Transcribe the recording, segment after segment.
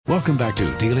Welcome back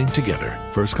to Dealing Together.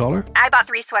 First caller? I bought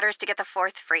 3 sweaters to get the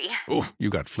 4th free. Oh, you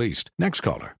got fleeced. Next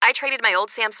caller? I traded my old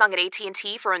Samsung at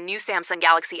AT&T for a new Samsung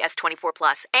Galaxy S24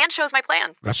 Plus and chose my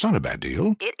plan. That's not a bad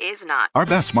deal. It is not. Our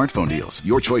best smartphone deals.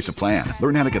 Your choice of plan.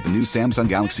 Learn how to get the new Samsung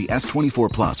Galaxy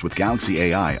S24 Plus with Galaxy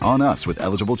AI on us with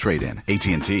eligible trade-in.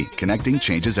 AT&T. Connecting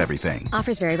changes everything.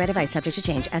 Offers vary by device. Subject to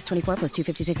change. S24 plus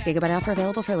 256 gigabyte offer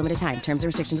available for a limited time. Terms and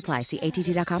restrictions apply. See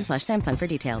att.com/Samsung for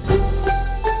details.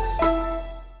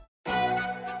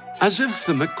 As if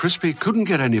the McCrispy couldn't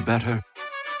get any better,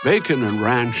 Bacon and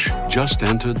Ranch just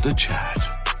entered the chat.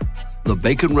 The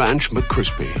Bacon Ranch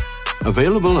McCrispy,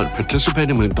 available at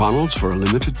participating McDonald's for a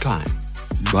limited time.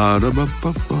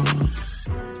 Ba-da-ba-ba-ba.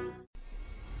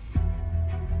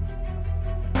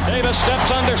 Davis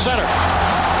steps under center.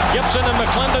 Gibson and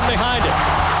McClendon behind him.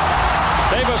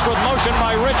 Davis with motion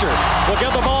by Richard. Will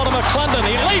give the ball to McClendon.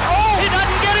 He leaps. Oh, he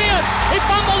doesn't get in. He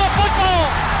fumbled the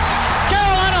football.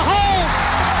 Carolina holds.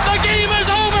 The game is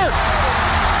over.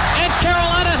 And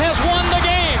Carolina has won the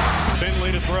game.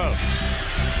 Finley to throw.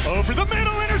 Over the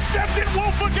middle, intercepted.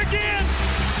 Wolford again.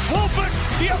 Wolford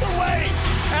the other way.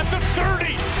 At the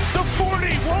 30, the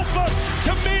 40. Wolford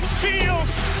to midfield.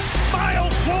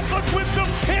 Miles Wolford with the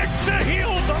pick. The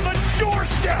Heels on the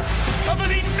doorstep of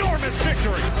an enormous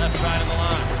victory. Left side of the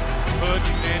line. Hood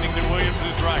standing to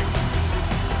Williams' right.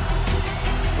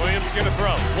 Williams going to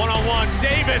throw. One-on-one.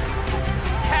 Davis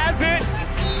has it.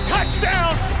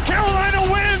 Touchdown. Carolina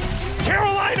wins.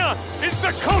 Carolina is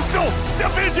the Coastal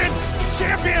Division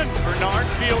champion. Bernard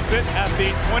fields it at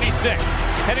the 26.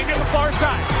 Heading to the far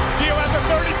side. Gio at the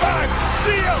 35.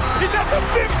 Gio, he's at the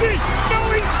 50.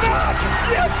 No, he's not.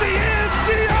 Yes, he is.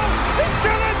 Gio is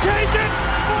going to take it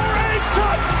for a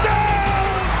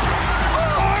touchdown.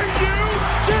 Are you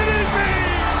kidding me?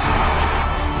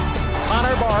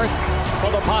 Connor Barth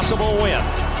for the possible win.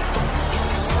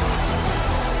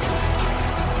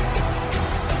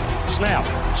 Snap,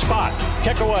 spot,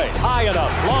 kick away, high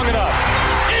enough, long enough.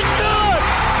 It's good!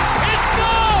 It's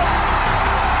good!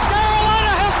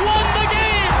 Carolina has won the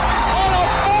game on a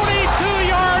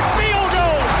 42-yard field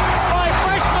goal by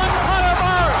freshman Connor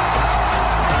Barth.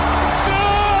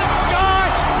 Good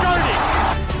gosh, dirty!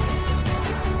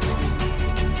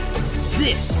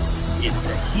 This is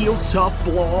the Heel Tough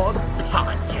Blog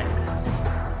Podcast.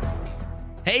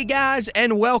 Hey guys,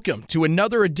 and welcome to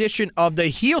another edition of the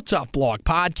Heel Tough Blog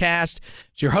Podcast.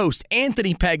 It's your host,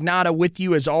 Anthony Pagnotta, with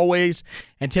you as always.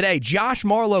 And today, Josh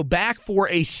Marlowe back for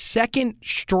a second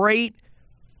straight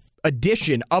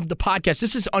edition of the podcast.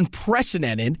 This is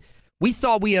unprecedented. We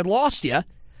thought we had lost you,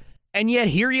 and yet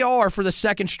here you are for the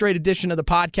second straight edition of the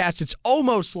podcast. It's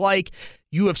almost like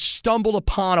you have stumbled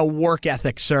upon a work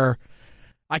ethic, sir.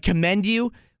 I commend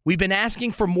you. We've been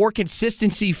asking for more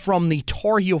consistency from the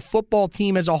Tar Heel football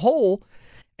team as a whole,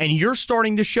 and you're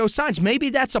starting to show signs.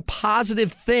 Maybe that's a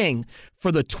positive thing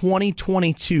for the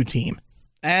 2022 team.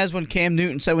 As when Cam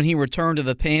Newton said when he returned to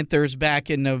the Panthers back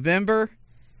in November,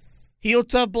 Heel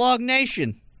Tough Blog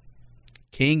Nation,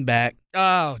 King back.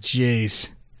 Oh, jeez.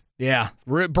 Yeah,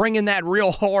 bringing that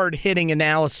real hard-hitting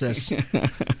analysis.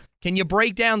 Can you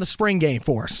break down the spring game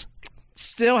for us?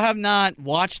 Still have not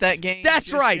watched that game.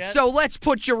 That's right. Yet. So let's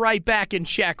put you right back in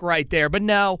check right there. But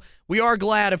no, we are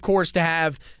glad, of course, to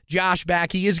have Josh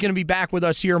back. He is going to be back with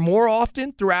us here more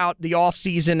often throughout the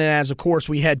offseason, and as, of course,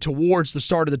 we head towards the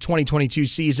start of the 2022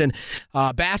 season.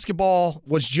 Basketball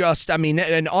was just,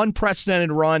 an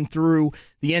unprecedented run through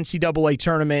the NCAA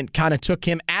tournament. Kind of took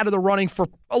him out of the running for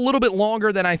a little bit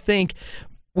longer than I think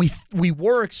we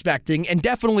were expecting, and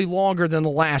definitely longer than the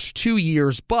last 2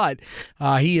 years, but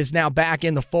he is now back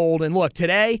in the fold. And look,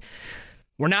 today,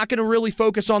 we're not going to really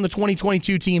focus on the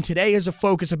 2022 team. Today is a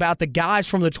focus about the guys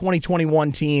from the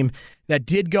 2021 team that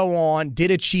did go on,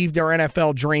 did achieve their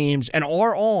NFL dreams, and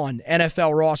are on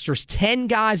NFL rosters. 10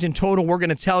 guys in total. We're going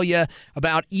to tell you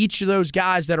about each of those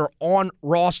guys that are on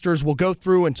rosters. We'll go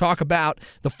through and talk about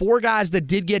the 4 guys that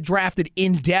did get drafted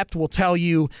in depth. We'll tell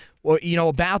you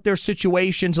about their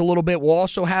situations a little bit. We'll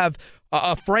also have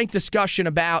a frank discussion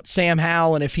about Sam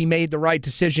Howell and if he made the right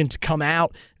decision to come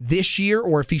out this year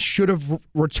or if he should have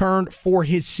returned for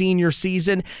his senior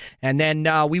season. And then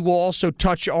we will also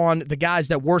touch on the guys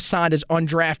that were signed as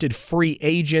undrafted free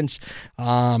agents.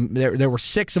 There were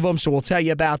 6 of them, so we'll tell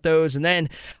you about those. And then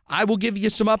I will give you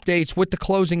some updates with the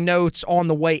closing notes on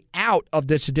the way out of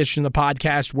this edition of the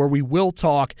podcast, where we will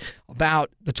talk about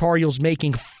the Tar Heels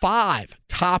making 5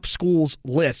 top schools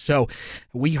lists. So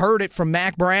we heard it from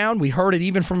Mack Brown. We heard it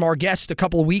even from our guest a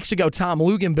couple of weeks ago, Tom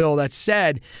Luginbill, that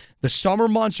said the summer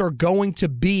months are going to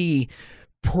be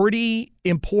pretty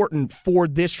important for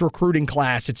this recruiting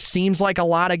class. It seems like a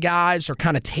lot of guys are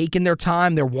kind of taking their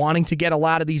time. They're wanting to get a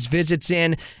lot of these visits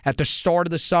in at the start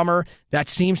of the summer. That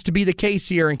seems to be the case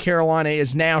here, and Carolina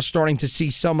is now starting to see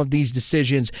some of these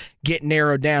decisions get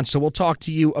narrowed down. So we'll talk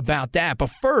to you about that. But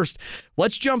first,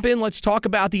 let's jump in. Let's talk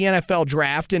about the NFL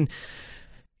draft. And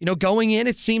going in,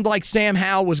 it seemed like Sam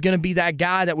Howell was going to be that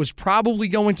guy that was probably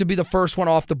going to be the first one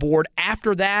off the board.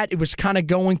 After that, it was kind of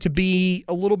going to be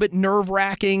a little bit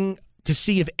nerve-wracking to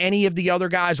see if any of the other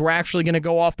guys were actually going to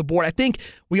go off the board. I think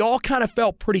we all kind of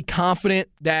felt pretty confident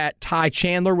that Ty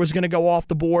Chandler was going to go off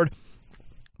the board,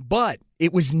 but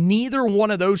it was neither one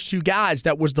of those two guys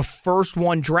that was the first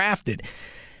one drafted.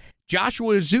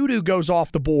 Joshua Ezeudu goes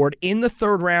off the board in the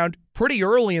third round, pretty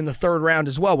early in the third round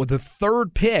as well, with the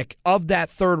third pick of that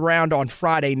third round on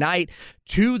Friday night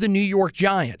to the New York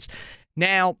Giants.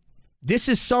 Now, this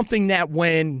is something that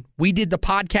when we did the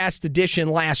podcast edition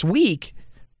last week,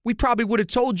 we probably would have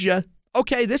told you,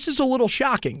 okay, this is a little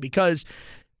shocking because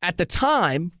at the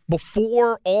time,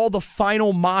 before all the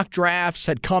final mock drafts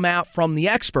had come out from the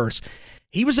experts,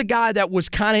 he was a guy that was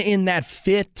kind of in that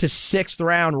 5th to 6th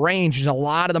round range in a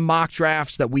lot of the mock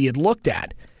drafts that we had looked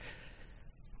at.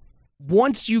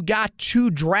 Once you got to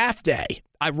draft day,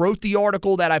 I wrote the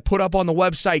article that I put up on the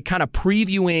website kind of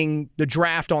previewing the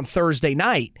draft on Thursday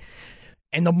night.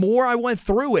 And the more I went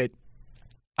through it,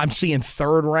 I'm seeing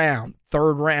third round,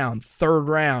 fourth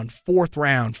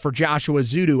round for Joshua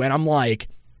Ezeudu. And I'm like,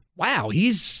 wow,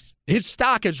 his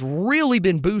stock has really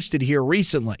been boosted here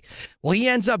recently. Well, he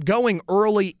ends up going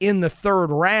early in the third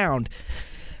round.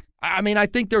 I mean, I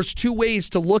think there's two ways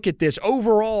to look at this.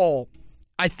 Overall,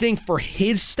 I think for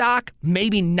his stock,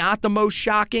 maybe not the most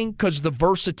shocking because of the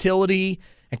versatility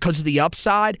and because of the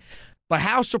upside. But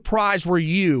how surprised were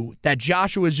you that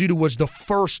Joshua Ezeudu was the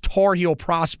first Tar Heel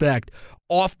prospect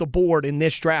off the board in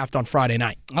this draft on Friday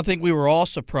night? I think we were all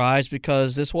surprised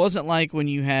because this wasn't like when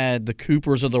you had the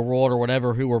Coopers of the world or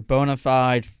whatever who were bona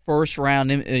fide first-round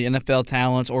NFL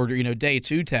talents or day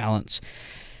 2 talents.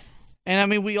 And, I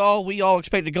mean, we all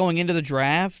expected going into the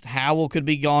draft, Howell could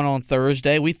be gone on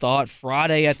Thursday. We thought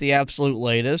Friday at the absolute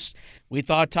latest. We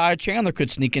thought Ty Chandler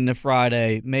could sneak into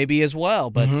Friday maybe as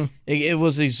well. But it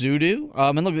was Ezeudu.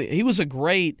 And look, he was a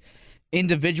great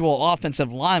individual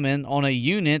offensive lineman on a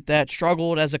unit that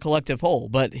struggled as a collective whole.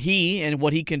 But he and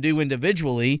what he can do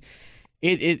individually,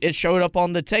 it showed up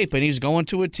on the tape. And he's going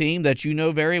to a team that you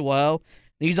know very well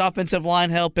needs offensive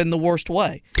line help in the worst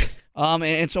way.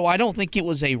 And so I don't think it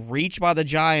was a reach by the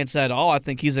Giants at all. I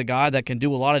think he's a guy that can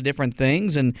do a lot of different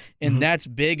things, and that's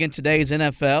big in today's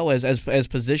NFL as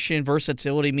position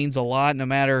versatility means a lot, no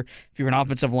matter if you're an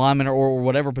offensive lineman or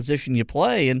whatever position you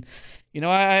play. And,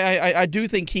 I do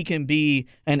think he can be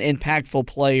an impactful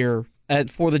player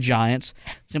for the Giants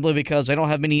simply because they don't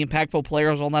have many impactful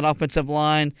players on that offensive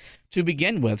line to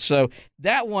begin with. So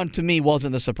that one, to me,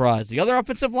 wasn't a surprise. The other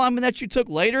offensive lineman that you took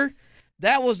later,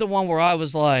 that was the one where I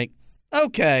was like,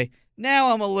 okay,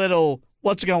 now I'm a little,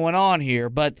 what's going on here?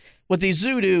 But with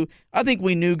Ezeudu, I think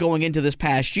we knew going into this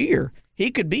past year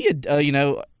he could be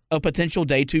a potential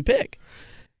day 2 pick.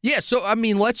 Yeah, so I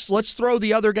mean, let's throw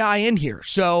the other guy in here.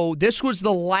 So this was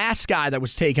the last guy that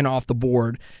was taken off the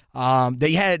board. Tar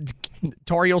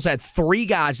Heels had 3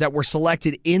 guys that were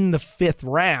selected in the 5th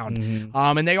round,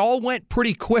 and they all went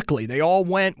pretty quickly. They all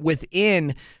went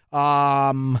within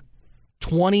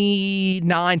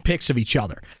 29 picks of each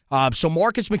other. So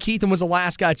Marcus McKeithen was the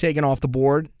last guy taken off the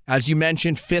board. As you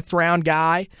mentioned, 5th round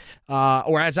guy,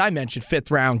 or as I mentioned, 5th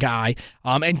round guy,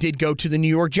 and did go to the New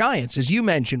York Giants, as you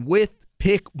mentioned, with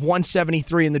pick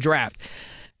 173 in the draft.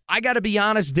 I got to be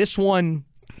honest, this one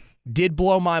did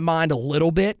blow my mind a little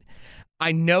bit.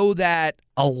 I know that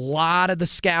a lot of the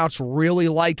scouts really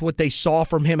liked what they saw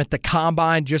from him at the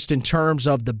combine, just in terms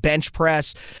of the bench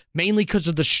press, mainly because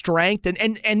of the strength.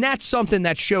 And that's something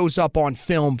that shows up on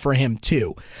film for him,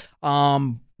 too.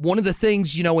 One of the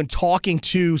things, in talking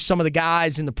to some of the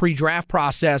guys in the pre-draft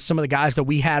process, some of the guys that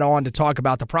we had on to talk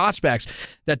about the prospects,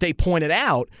 that they pointed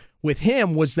out with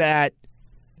him was that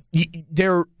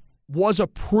there was a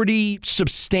pretty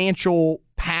substantial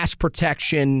pass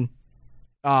protection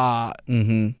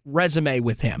resume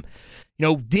with him.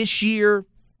 This year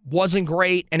wasn't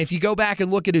great, and if you go back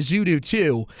and look at Ezeudu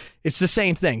too, it's the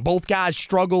same thing. Both guys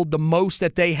struggled the most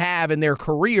that they have in their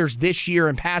careers this year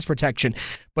in pass protection,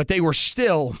 but they were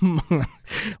still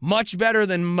much better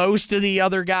than most of the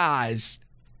other guys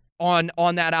on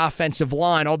that offensive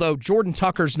line, although Jordan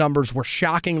Tucker's numbers were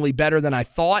shockingly better than I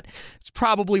thought. It's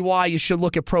probably why you should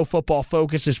look at Pro Football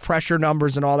Focus's pressure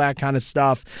numbers and all that kind of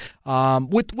stuff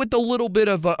with a little bit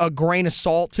of a grain of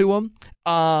salt to them.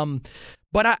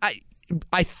 But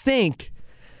I think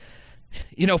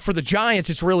for the Giants,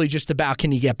 it's really just about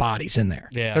can you get bodies in there?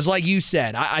 Yeah. Because like you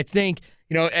said, I think,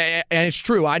 and it's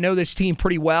true, I know this team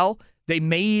pretty well. They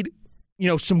made,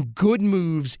 some good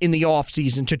moves in the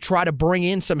offseason to try to bring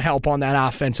in some help on that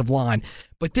offensive line.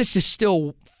 But this is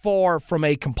still far from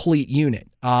a complete unit.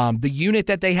 The unit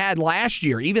that they had last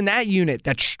year, even that unit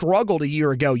that struggled a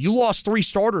year ago, you lost 3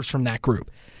 starters from that group.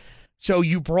 So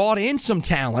you brought in some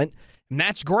talent, and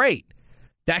that's great.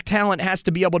 That talent has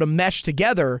to be able to mesh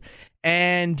together.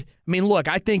 And,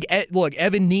 I think,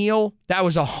 Evan Neal, that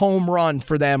was a home run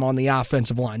for them on the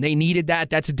offensive line. They needed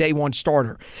that. That's a day one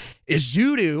starter.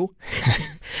 Ezeudu,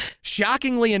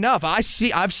 shockingly enough,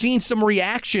 I've seen some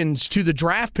reactions to the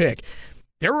draft pick.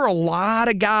 There are a lot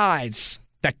of guys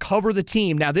that cover the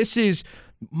team. Now, this is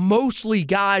mostly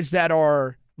guys that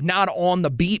are not on the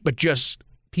beat, but just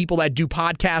people that do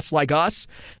podcasts like us.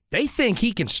 They think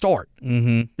he can start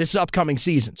this upcoming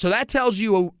season. So that tells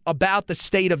you about the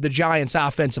state of the Giants'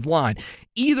 offensive line.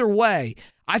 Either way,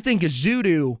 I think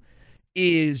Ezeudu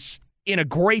is in a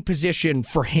great position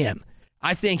for him.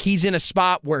 I think he's in a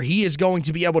spot where he is going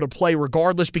to be able to play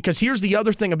regardless, because here's the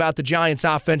other thing about the Giants'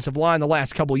 offensive line the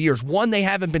last couple of years. 1, they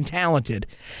haven't been talented.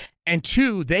 And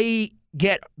 2, they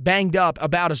get banged up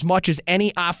about as much as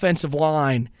any offensive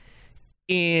line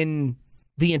in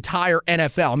the entire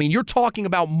NFL. You're talking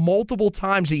about multiple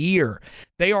times a year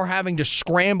they are having to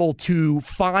scramble to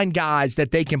find guys that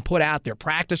they can put out there.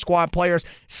 Practice squad players,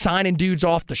 signing dudes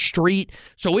off the street.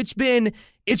 So it's been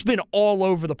all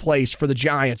over the place for the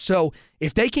Giants. So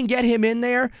if they can get him in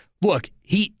there, look,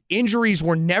 injuries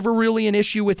were never really an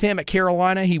issue with him at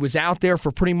Carolina. He was out there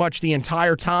for pretty much the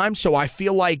entire time, so I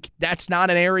feel like that's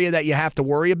not an area that you have to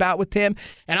worry about with him.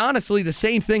 And honestly, the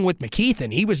same thing with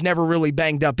McKeithen. He was never really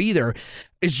banged up either.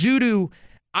 Ezeudu,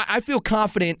 I feel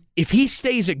confident if he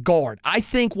stays at guard. I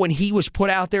think when he was put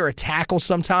out there at tackle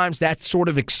sometimes, that sort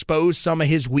of exposed some of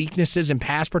his weaknesses in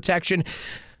pass protection.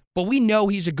 But we know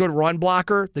he's a good run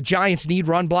blocker. The Giants need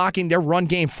run blocking. Their run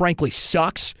game, frankly,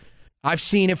 sucks. I've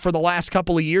seen it for the last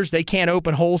couple of years. They can't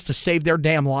open holes to save their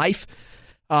damn life.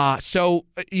 So,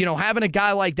 having a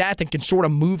guy like that can sort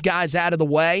of move guys out of the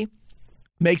way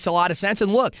makes a lot of sense.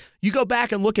 And look, you go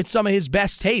back and look at some of his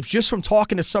best tapes, just from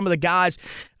talking to some of the guys,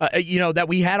 that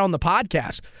we had on the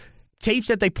podcast. Tapes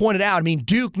that they pointed out.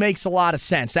 Duke makes a lot of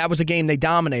sense. That was a game they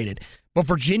dominated. But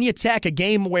Virginia Tech, a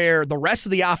game where the rest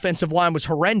of the offensive line was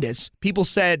horrendous, people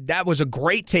said that was a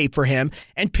great tape for him.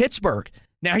 And Pittsburgh.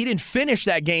 Now, he didn't finish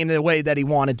that game the way that he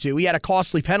wanted to. He had a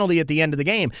costly penalty at the end of the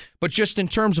game. But just in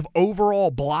terms of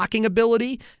overall blocking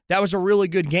ability, that was a really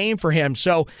good game for him.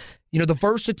 So, the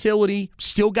versatility,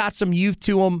 still got some youth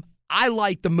to him. I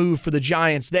like the move for the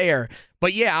Giants there.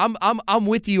 But, yeah, I'm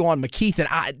with you on McKeithen.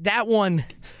 That one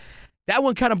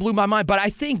kind of blew my mind. But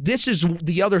I think this is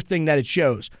the other thing that it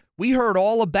shows. We heard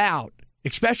all about,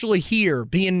 especially here,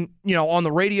 being, on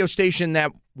the radio station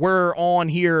that we're on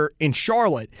here in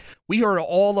Charlotte, we heard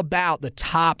all about the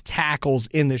top tackles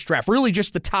in this draft, really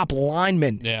just the top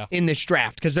linemen in this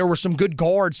draft, because there were some good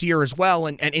guards here as well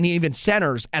and even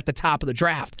centers at the top of the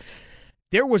draft.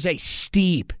 There was a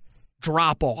steep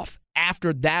drop-off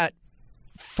after that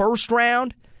first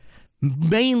round,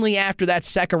 mainly after that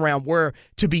second round, where,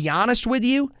 to be honest with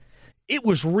you, it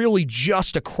was really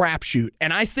just a crapshoot.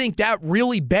 And I think that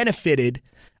really benefited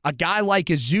a guy like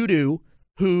Ezeudu,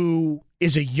 who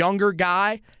is a younger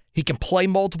guy. He can play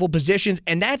multiple positions,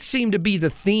 and that seemed to be the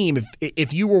theme.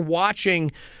 If you were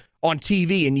watching on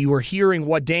TV and you were hearing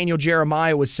what Daniel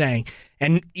Jeremiah was saying,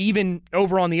 and even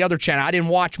over on the other channel, I didn't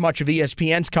watch much of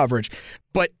ESPN's coverage,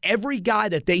 but every guy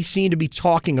that they seem to be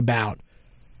talking about,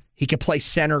 he could play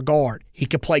center guard. He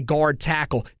could play guard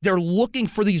tackle. They're looking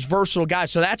for these versatile guys,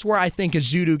 so that's where I think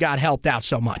Ezeudu got helped out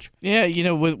so much. Yeah,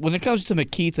 when it comes to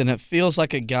McKeithen, it feels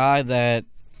like a guy that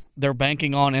they're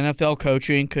banking on NFL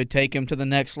coaching could take him to the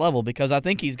next level, because I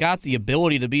think he's got the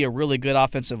ability to be a really good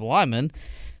offensive lineman.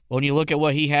 When you look at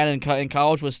what he had in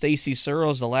college with Stacy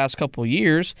Searles the last couple of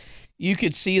years, you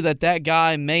could see that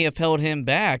guy may have held him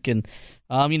back. And,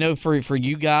 for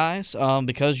you guys,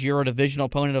 because you're a divisional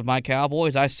opponent of my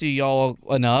Cowboys, I see y'all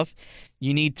enough.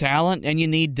 You need talent and you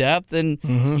need depth. And,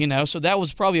 so that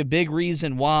was probably a big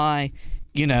reason why,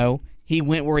 he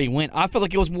went where he went. I feel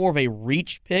like it was more of a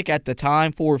reach pick at the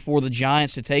time for the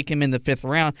Giants to take him in the 5th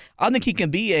round. I think he can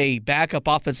be a backup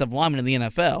offensive lineman in the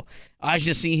NFL. I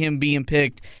just see him being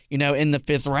picked, in the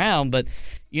 5th round. But,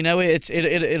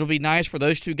 it'll be nice for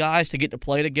those two guys to get to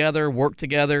play together, work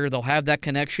together. They'll have that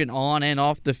connection on and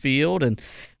off the field. And,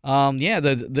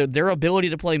 their ability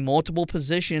to play multiple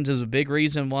positions is a big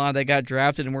reason why they got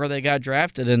drafted and where they got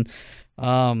drafted. And,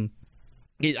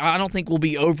 I don't think we'll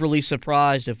be overly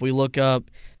surprised if we look up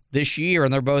this year,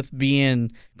 and they're both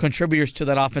being contributors to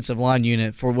that offensive line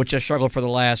unit for which has struggled for the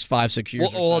last 5-6 years.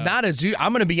 Well, not Ezeudu.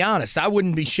 I'm going to be honest. I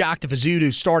wouldn't be shocked if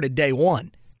Ezeudu started day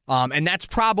one. And that's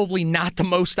probably not the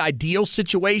most ideal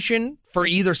situation for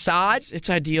either side. It's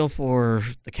ideal for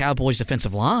the Cowboys'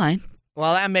 defensive line.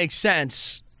 Well, that makes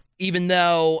sense. Even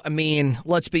though, I mean,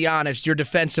 let's be honest, your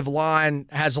defensive line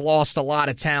has lost a lot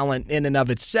of talent in and of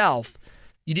itself.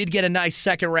 You did get a nice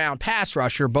second-round pass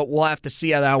rusher, but we'll have to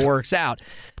see how that works out.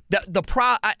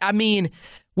 I mean,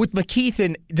 with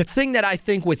McKethan, the thing that I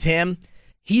think with him,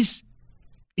 he's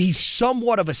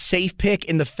somewhat of a safe pick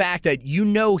in the fact that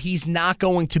he's not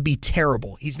going to be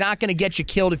terrible. He's not going to get you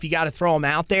killed if you got to throw him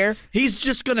out there. He's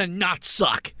just going to not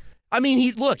suck. I mean,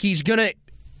 he's going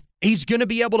to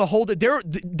be able to hold it.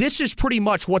 This is pretty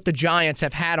much what the Giants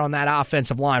have had on that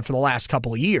offensive line for the last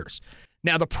couple of years.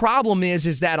 Now, the problem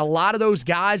is that a lot of those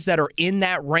guys that are in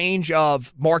that range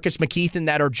of Marcus McKethan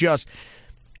that are just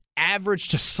average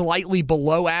to slightly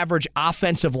below average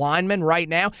offensive linemen right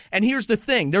now. And here's the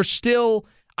thing.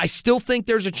 I still think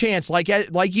there's a chance, like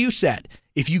you said,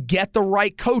 if you get the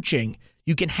right coaching,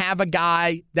 you can have a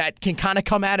guy that can kind of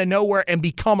come out of nowhere and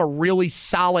become a really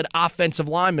solid offensive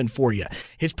lineman for you.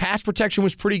 His pass protection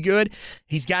was pretty good.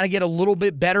 He's got to get a little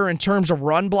bit better in terms of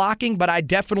run blocking, but I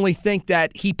definitely think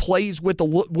that he plays with the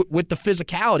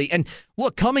physicality. And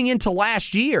look, coming into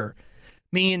last year,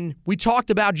 I mean, we talked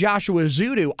about Joshua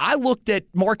Ezeudu. I looked at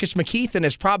Marcus McKethan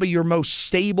as probably your most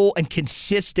stable and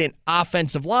consistent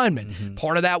offensive lineman. Mm-hmm.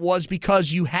 Part of that was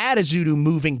because you had Ezeudu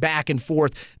moving back and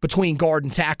forth between guard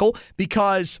and tackle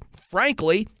because,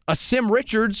 frankly, Asim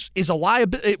Richards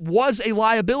was a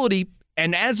liability,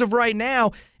 and as of right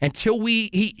now, until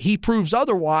he proves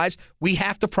otherwise, we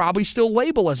have to probably still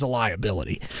label as a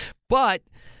liability. But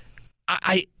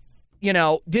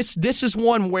this is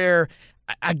one where,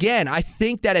 again, I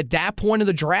think that at that point of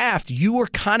the draft, you were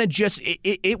kind of just,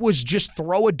 it was just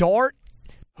throw a dart.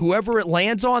 Whoever it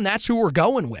lands on, that's who we're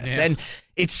going with. Yeah. And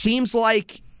it seems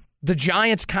like the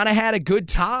Giants kind of had a good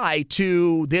tie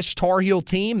to this Tar Heel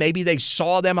team. Maybe they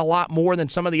saw them a lot more than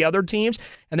some of the other teams,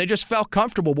 and they just felt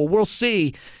comfortable. But we'll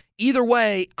see. Either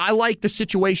way, I like the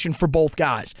situation for both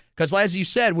guys. Because as you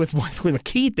said, with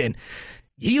McKethan,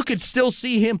 you could still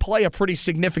see him play a pretty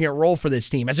significant role for this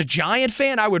team. As a Giant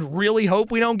fan, I would really hope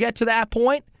we don't get to that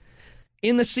point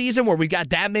in the season where we've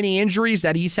got that many injuries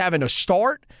that he's having to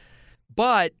start.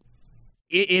 But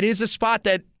it is a spot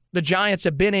that the Giants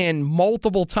have been in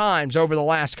multiple times over the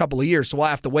last couple of years, so we'll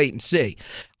have to wait and see.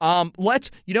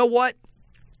 You know what?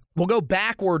 We'll go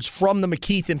backwards from the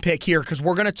McKethan pick here because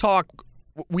we're going to talk.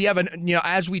 We have,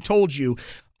 as we told you,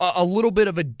 a little bit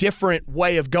of a different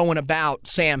way of going about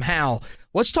Sam Howell.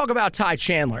 Let's talk about Ty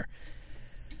Chandler.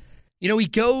 He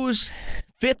goes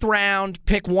 5th round,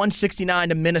 pick 169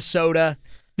 to Minnesota.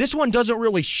 This one doesn't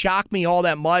really shock me all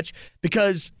that much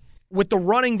because with the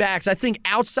running backs, I think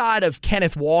outside of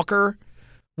Kenneth Walker,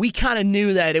 we kind of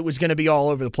knew that it was going to be all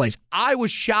over the place. I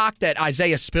was shocked that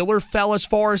Isaiah Spiller fell as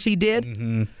far as he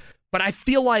did, but I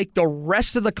feel like the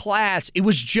rest of the class, it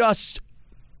was just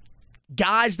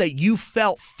guys that you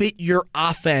felt fit your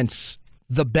offense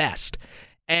the best.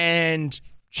 And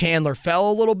Chandler fell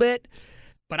a little bit,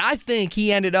 but I think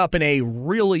he ended up in a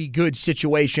really good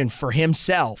situation for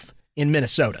himself in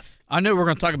Minnesota. I know we're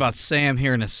going to talk about Sam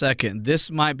here in a second.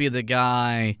 This might be the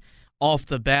guy off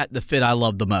the bat, the fit I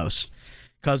love the most.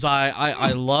 Because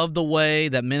I love the way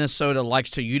that Minnesota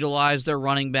likes to utilize their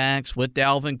running backs with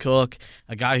Dalvin Cook,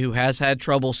 a guy who has had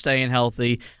trouble staying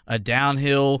healthy, a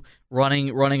downhill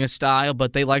running a style,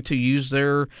 but they like to use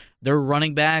their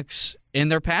running backs in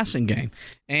their passing game.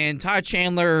 And Ty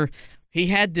Chandler, he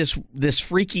had this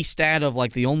freaky stat of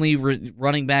like the only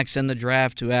running backs in the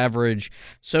draft to average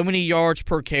so many yards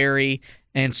per carry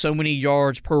and so many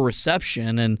yards per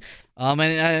reception. And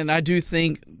I do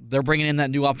think they're bringing in that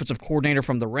new offensive coordinator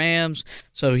from the Rams.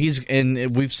 So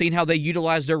we've seen how they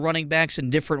utilize their running backs in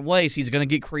different ways. He's going to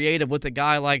get creative with a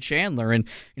guy like Chandler. And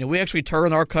we actually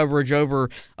turned our coverage over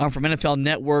from NFL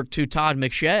Network to Todd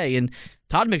McShay, and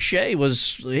Todd McShay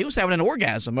was having an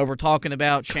orgasm over talking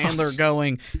about Chandler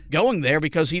going there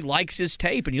because he likes his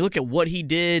tape. And you look at what he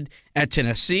did at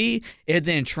Tennessee, and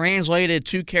then translated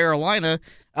to Carolina,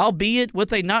 albeit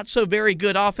with a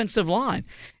not-so-very-good offensive line.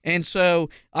 And so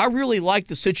I really like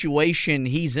the situation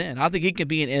he's in. I think he can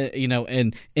be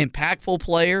an impactful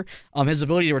player. His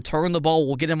ability to return the ball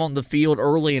will get him on the field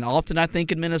early and often, I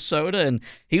think, in Minnesota. And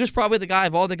he was probably the guy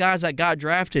of all the guys that got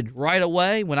drafted right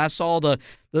away. When I saw the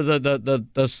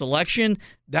selection,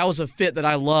 that was a fit that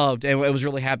I loved, and I was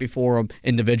really happy for him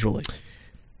individually.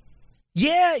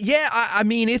 Yeah. I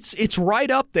mean, it's right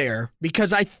up there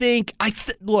because I think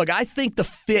the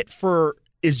fit for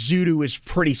Ezeudu is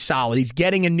pretty solid. He's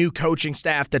getting a new coaching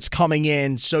staff that's coming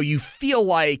in, so you feel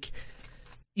like,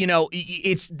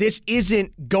 this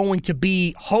isn't going to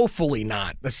be, hopefully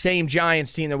not, the same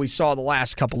Giants team that we saw the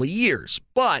last couple of years.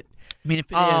 But if it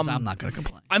is, I'm not going to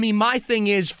complain. My thing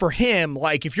is for him,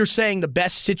 like if you're saying the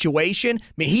best situation,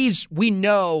 we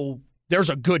know there's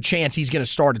a good chance he's going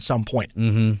to start at some point.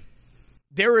 Mm-hmm.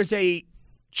 There is a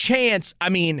chance, I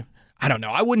don't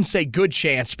know. I wouldn't say good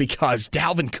chance because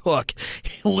Dalvin Cook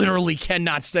literally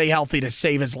cannot stay healthy to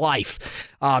save his life.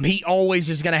 He always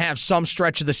is going to have some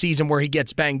stretch of the season where he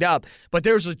gets banged up. But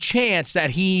there's a chance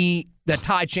that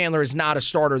Ty Chandler is not a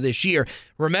starter this year.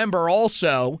 Remember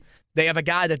also, they have a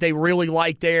guy that they really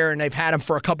like there, and they've had him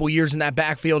for a couple years in that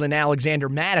backfield, in Alexander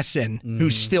Mattison,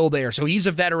 who's still there. So he's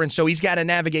a veteran, so he's got to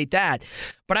navigate that.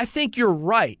 But I think you're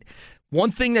right.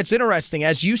 One thing that's interesting,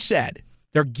 as you said,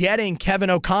 they're getting Kevin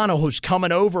O'Connell, who's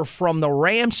coming over from the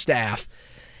Rams staff.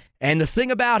 And the thing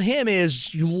about him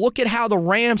is you look at how the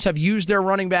Rams have used their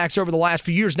running backs over the last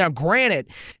few years. Now, granted,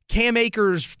 Cam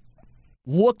Akers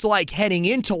looked like heading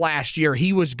into last year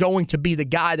he was going to be the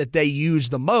guy that they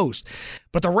used the most.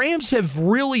 But the Rams have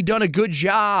really done a good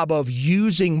job of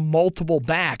using multiple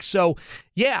backs. So,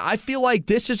 yeah, I feel like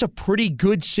this is a pretty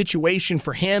good situation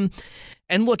for him.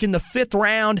 And look, in the 5th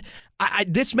round,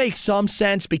 this makes some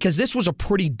sense because this was a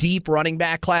pretty deep running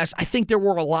back class. I think there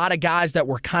were a lot of guys that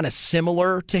were kind of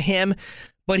similar to him,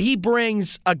 but he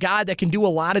brings a guy that can do a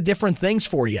lot of different things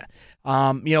for you.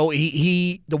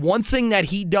 The one thing that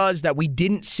he does that we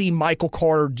didn't see Michael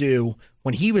Carter do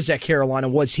when he was at Carolina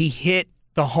was he hit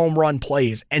the home run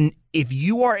plays. And if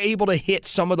you are able to hit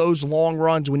some of those long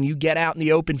runs when you get out in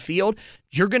the open field,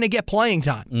 you're going to get playing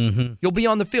time. Mm-hmm. You'll be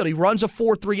on the field. He runs a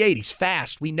 4.38. He's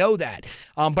fast. We know that.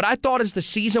 But I thought as the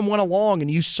season went along and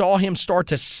you saw him start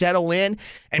to settle in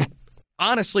and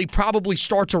honestly probably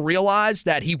start to realize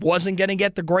that he wasn't going to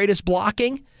get the greatest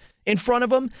blocking in front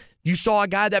of him, you saw a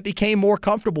guy that became more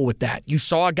comfortable with that. You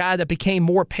saw a guy that became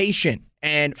more patient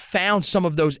and found some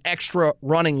of those extra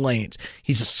running lanes.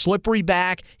 He's a slippery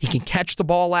back. He can catch the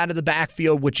ball out of the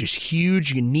backfield, which is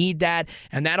huge. You need that,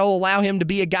 and that'll allow him to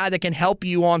be a guy that can help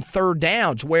you on third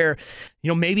downs where,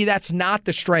 maybe that's not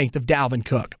the strength of Dalvin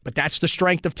Cook, but that's the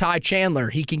strength of Ty Chandler.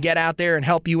 He can get out there and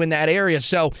help you in that area.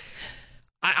 So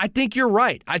I think you're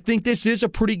right. I think this is a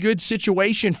pretty good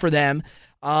situation for them.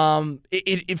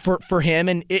 For him,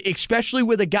 and especially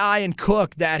with a guy in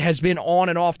Cook that has been on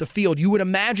and off the field, you would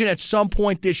imagine at some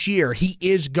point this year he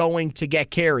is going to get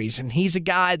carries, and he's a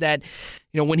guy that,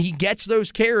 when he gets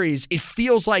those carries, it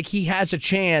feels like he has a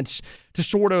chance to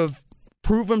sort of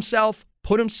prove himself,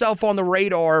 put himself on the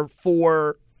radar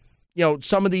for,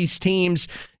 some of these teams,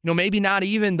 maybe not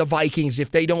even the Vikings if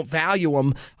they don't value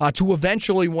him, to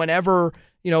eventually whenever,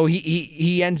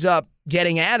 he ends up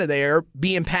getting out of there,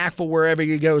 be impactful wherever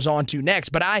he goes on to next.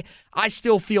 But I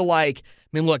still feel like,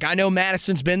 look, I know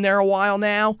Madison's been there a while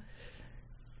now.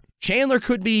 Chandler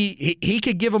could be, he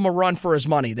could give him a run for his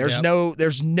money. There's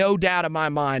no doubt in my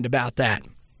mind about that.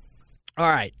 All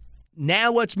right,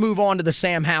 now let's move on to the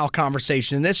Sam Howell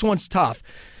conversation. And this one's tough.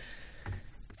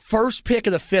 First pick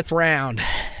of the 5th round.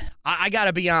 I got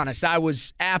to be honest, I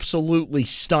was absolutely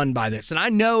stunned by this. And I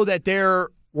know that there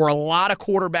were a lot of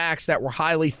quarterbacks that were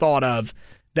highly thought of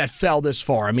that fell this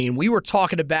far. We were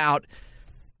talking about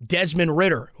Desmond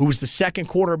Ridder, who was the 2nd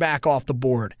quarterback off the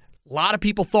board. A lot of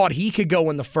people thought he could go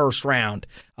in the 1st round,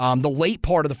 the late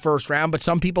part of the 1st round, but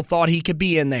some people thought he could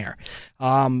be in there.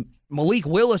 Malik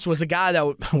Willis was a guy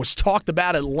that was talked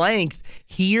about at length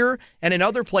here and in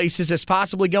other places as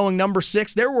possibly going number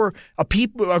 6. There were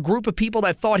a group of people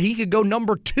that thought he could go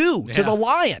number 2 to the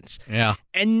Lions. Yeah.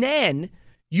 And then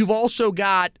you've also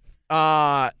got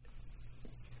Matt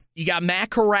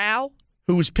Corral,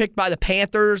 who was picked by the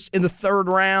Panthers in the 3rd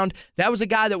round. That was a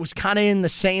guy that was kind of in the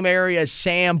same area as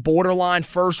Sam, borderline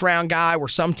 1st-round guy where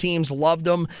some teams loved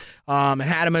him and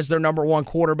had him as their number 1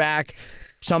 quarterback.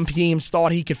 Some teams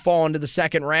thought he could fall into the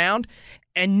 2nd round.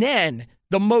 And then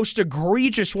the most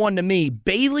egregious one to me,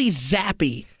 Bailey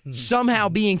Zappi, somehow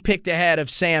being picked ahead of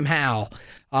Sam Howell.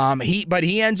 But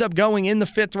he ends up going in the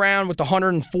 5th round with the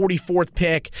 144th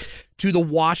pick to the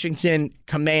Washington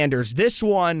Commanders. This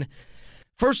one,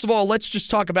 first of all, let's just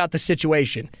talk about the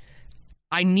situation.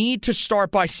 I need to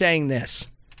start by saying this.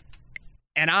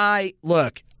 And I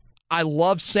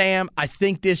love Sam. I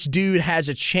think this dude has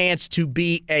a chance to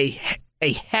be a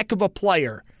heck of a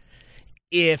player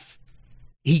if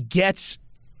he gets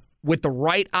with the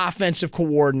right offensive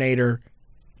coordinator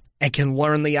and can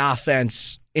learn the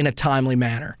offense in a timely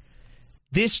manner.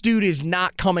 This dude is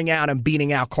not coming out and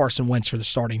beating out Carson Wentz for the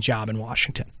starting job in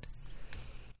Washington.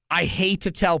 I hate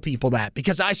to tell people that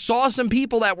because I saw some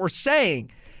people that were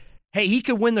saying, hey, he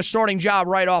could win the starting job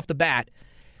right off the bat.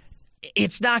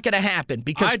 It's not going to happen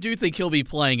because I do think he'll be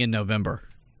playing in November.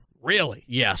 Really?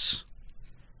 Yes.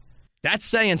 That's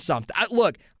saying something.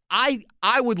 Look, I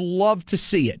would love to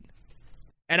see it.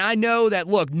 And I know that,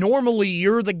 look, normally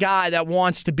you're the guy that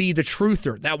wants to be the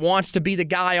truther, that wants to be the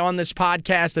guy on this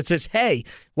podcast that says, hey,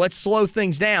 let's slow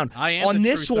things down. I am on the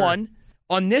this truther.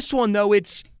 On this one, though,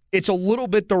 it's a little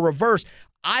bit the reverse.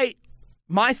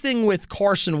 My thing with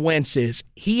Carson Wentz is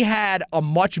he had a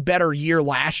much better year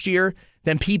last year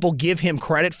than people give him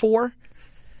credit for.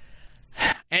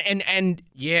 And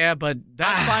yeah, but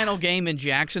that final game in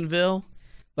Jacksonville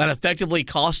that effectively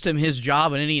cost him his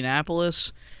job in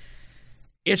Indianapolis,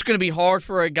 it's going to be hard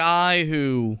for a guy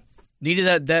who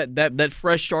needed that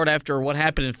fresh start after what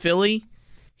happened in Philly.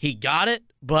 He got it,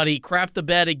 but he crapped the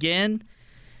bed again.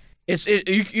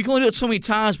 You can only do it so many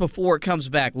times before it comes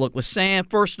back. Look, with Sam,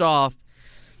 first off,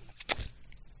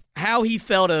 how he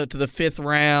fell to the 5th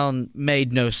round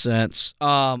made no sense.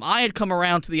 I had come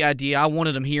around to the idea I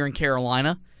wanted him here in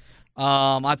Carolina.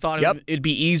 I thought it'd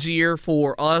be easier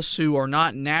for us who are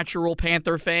not natural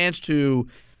Panther fans to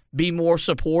be more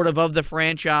supportive of the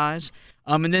franchise.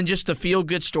 And then just the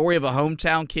feel-good story of a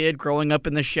hometown kid growing up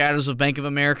in the shadows of Bank of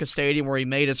America Stadium where he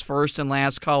made his first and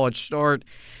last college start.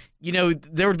 You know,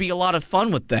 there would be a lot of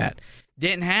fun with that.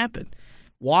 Didn't happen.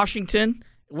 Washington,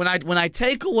 when I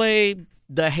take away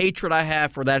the hatred I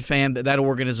have for that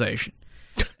organization,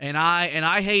 and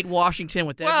I hate Washington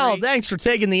with every... Well, thanks for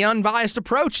taking the unbiased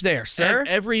approach there, sir.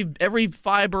 Every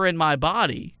fiber in my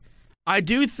body, I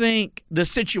do think the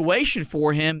situation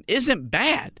for him isn't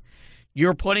bad.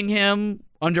 You're putting him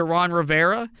under Ron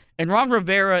Rivera, and Ron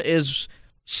Rivera is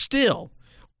still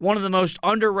one of the most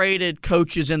underrated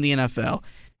coaches in the NFL.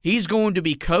 He's going to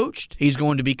be coached. He's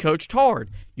going to be coached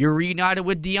hard. You're reunited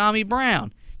with De'Ami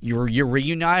Brown. You're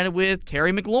reunited with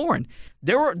Terry McLaurin.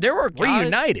 There were guys,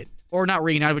 reunited or not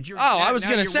reunited, but you're. Oh, I was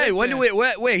going to say, when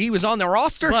do wait, he was on the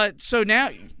roster. But so now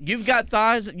you've got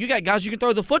guys you can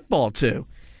throw the football to.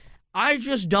 I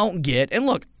just don't get. And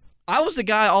look, I was the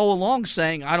guy all along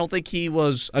saying I don't think he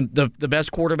was the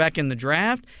best quarterback in the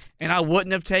draft, and I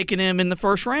wouldn't have taken him in the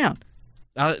first round.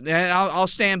 And I'll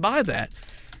stand by that.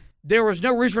 There was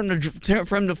no reason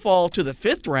for him to fall to the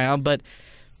 5th round, but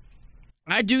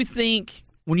I do think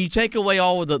when you take away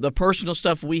all of the personal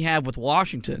stuff we have with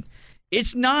Washington,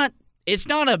 it's not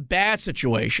a bad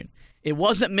situation. It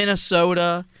wasn't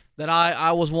Minnesota that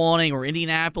I was wanting, or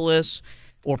Indianapolis,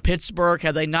 or Pittsburgh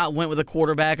had they not went with a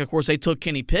quarterback. Of course, they took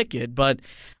Kenny Pickett, but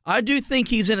I do think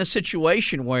he's in a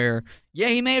situation where, yeah,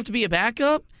 he may have to be a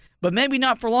backup, but maybe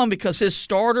not for long because his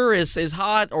starter is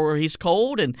hot or he's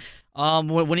cold, and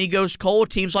when he goes cold,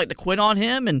 teams like to quit on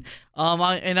him, and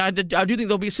I do think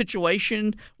there'll be a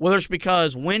situation, whether it's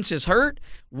because Wentz is hurt,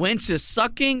 Wentz is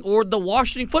sucking, or the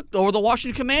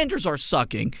Washington Commanders are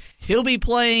sucking. He'll be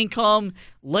playing come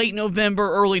late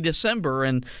November, early December,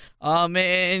 and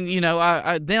you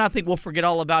know, then I think we'll forget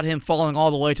all about him falling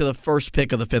all the way to the first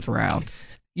pick of the 5th round.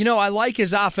 You know, I like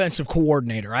his offensive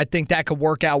coordinator. I think that could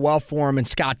work out well for him and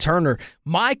Scott Turner.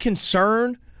 My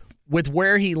concern with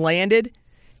where he landed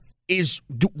is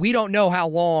we don't know how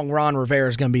long Ron Rivera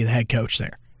is going to be the head coach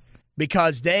there,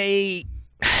 because it's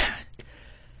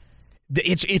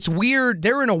weird.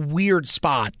 They're in a weird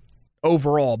spot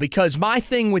overall, because my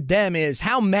thing with them is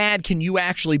how mad can you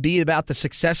actually be about the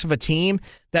success of a team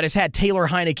that has had Taylor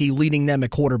Heineke leading them at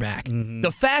quarterback? Mm-hmm.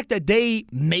 The fact that they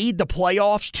made the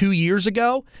playoffs 2 years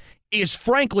ago is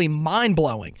frankly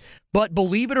mind-blowing. But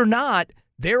believe it or not,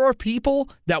 there are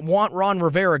people that want Ron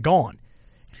Rivera gone.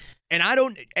 And I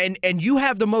don't, and you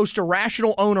have the most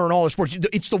irrational owner in all of sports.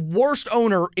 It's the worst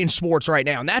owner in sports right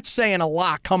now. And that's saying a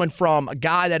lot coming from a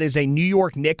guy that is a New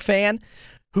York Knicks fan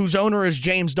whose owner is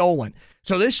James Dolan.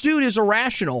 So this dude is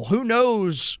irrational. Who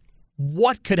knows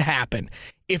what could happen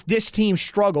if this team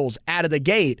struggles out of the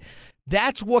gate?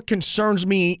 That's what concerns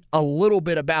me a little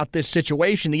bit about this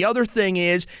situation. The other thing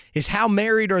is how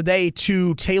married are they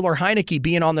to Taylor Heineke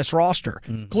being on this roster?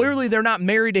 Mm-hmm. Clearly they're not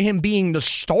married to him being the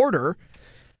starter,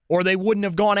 or they wouldn't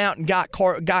have gone out and got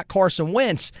Carson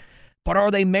Wentz. But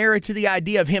are they married to the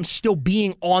idea of him still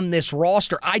being on this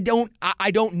roster? I don't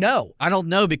know. I don't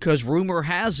know, because rumor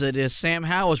has it is Sam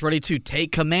Howell is ready to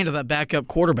take command of that backup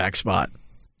quarterback spot.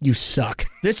 You suck.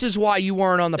 This is why you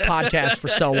weren't on the podcast for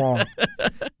so long.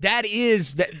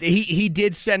 He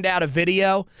did send out a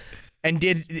video, and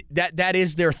that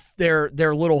is their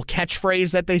little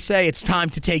catchphrase that they say. It's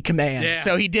time to take command. Yeah.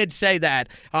 So he did say that.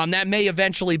 That may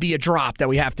eventually be a drop that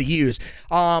we have to use.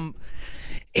 By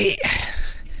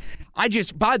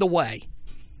the way,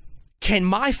 can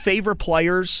my favorite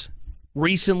players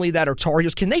recently that are Tar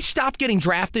Heels, can they stop getting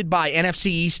drafted by NFC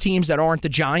East teams that aren't the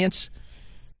Giants?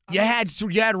 You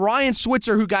had Ryan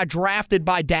Switzer, who got drafted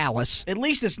by Dallas. At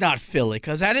least it's not Philly,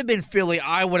 because had it been Philly,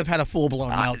 I would have had a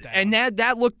full-blown meltdown. And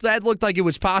that looked like it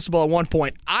was possible at one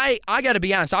point. I got to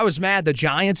be honest, I was mad the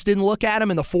Giants didn't look at him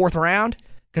in the 4th round,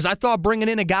 because I thought bringing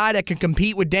in a guy that can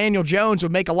compete with Daniel Jones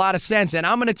would make a lot of sense. And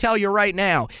I'm going to tell you right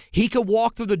now, he could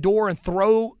walk through the door and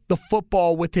throw the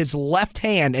football with his left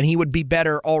hand, and he would be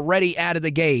better already out of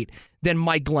the gate than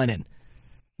Mike Glennon,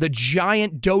 the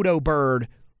giant dodo bird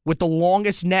with the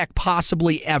longest neck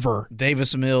possibly ever.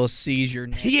 Davis Mills sees your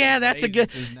neck. Yeah, that's a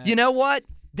good. You know what?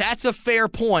 That's a fair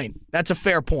point.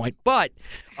 But,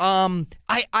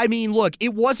 I mean, look,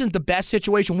 it wasn't the best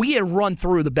situation. We had run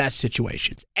through the best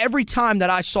situations. Every time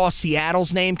that I saw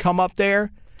Seattle's name come up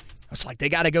there, I was like, they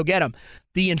got to go get him.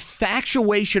 The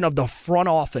infatuation of the front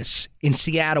office in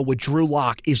Seattle with Drew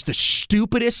Lock is the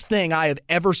stupidest thing I have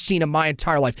ever seen in my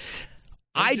entire life.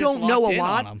 I don't know a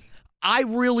lot. I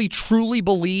really, truly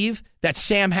believe that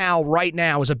Sam Howell right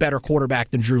now is a better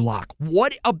quarterback than Drew Lock.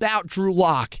 What about Drew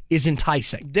Lock is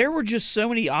enticing? There were just so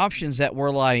many options that were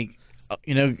like,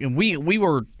 and we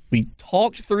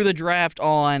talked through the draft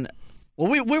on.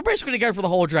 Well, we were basically together for the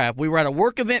whole draft. We were at a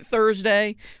work event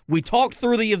Thursday. We talked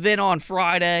through the event on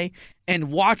Friday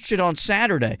and watched it on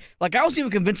Saturday. Like, I was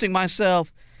even convincing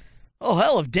myself, oh,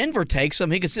 hell, if Denver takes him,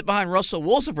 he could sit behind Russell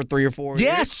Wilson for 3 or 4 years.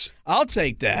 Yes. I'll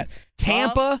take that.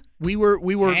 Tampa, we were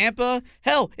Tampa.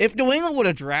 Hell, if New England would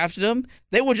have drafted him,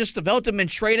 they would just develop him and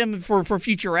trade him for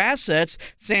future assets.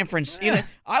 San Francisco,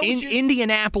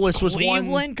 Indianapolis was one.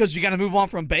 Cleveland, because you got to move on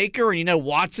from Baker, and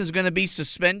Watson's going to be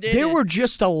suspended. There were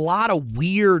just a lot of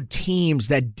weird teams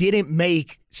that didn't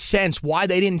make sense why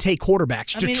they didn't take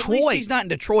quarterbacks. Detroit. At least he's not in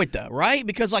Detroit though, right?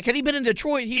 Because had he been in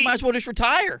Detroit, he might as well just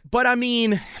retire. But I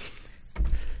mean,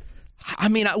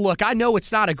 look, I know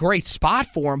it's not a great spot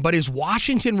for him, but is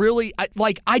Washington really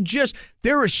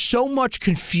there is so much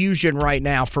confusion right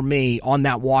now for me on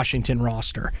that Washington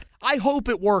roster. I hope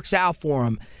it works out for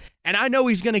him. And I know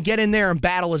he's going to get in there and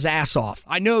battle his ass off.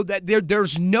 I know that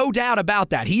there's no doubt about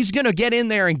that. He's going to get in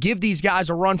there and give these guys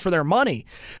a run for their money.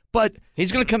 But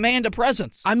he's going to command a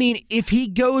presence. I mean, if he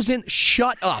goes in,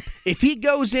 shut up. If he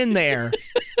goes in there,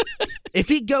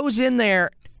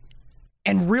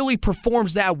 and really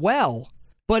performs that well,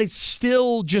 but it's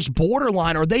still just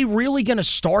borderline, are they really going to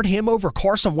start him over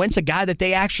Carson Wentz, a guy that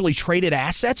they actually traded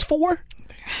assets for?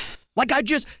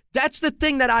 That's the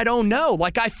thing that I don't know.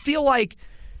 I feel like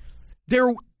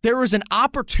there is an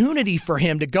opportunity for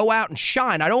him to go out and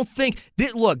shine. I don't think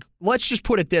look, let's just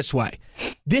put it this way.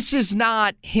 This is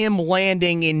not him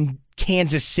landing in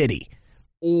Kansas City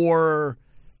or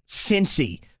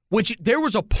Cincy, which there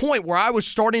was a point where I was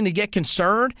starting to get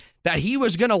concerned that he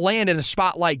was going to land in a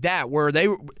spot like that where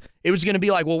it was going to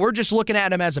be like, well, we're just looking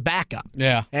at him as a backup.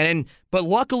 Yeah. But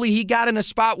luckily he got in a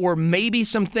spot where maybe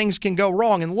some things can go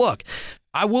wrong. And look,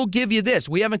 I will give you this.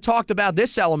 We haven't talked about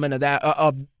this element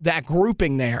of that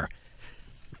grouping there.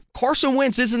 Carson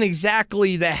Wentz isn't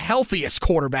exactly the healthiest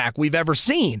quarterback we've ever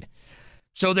seen.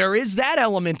 So there is that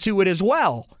element to it as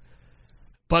well.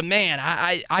 But man,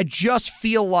 I just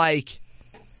feel like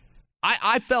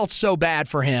I felt so bad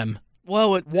for him.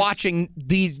 Well, watching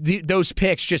those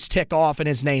picks just tick off and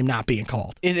his name not being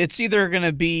called. It's either going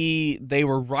to be they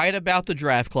were right about the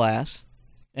draft class,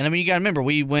 and I mean you got to remember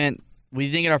we didn't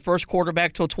get our first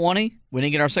quarterback till 20. We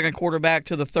didn't get our second quarterback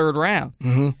till the 3rd round.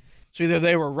 Mm-hmm. So either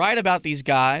they were right about these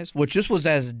guys, which this was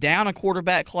as down a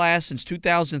quarterback class since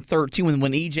 2013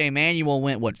 when E.J. Manuel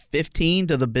went, 15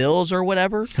 to the Bills or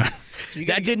whatever? So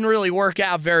that didn't really work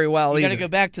out very well either. You got to go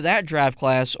back to that draft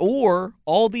class. Or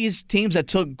all these teams that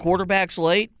took quarterbacks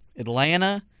late,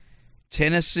 Atlanta,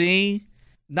 Tennessee,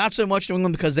 not so much New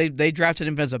England because they drafted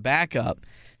him as a backup,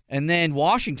 and then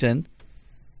Washington,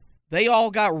 they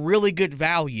all got really good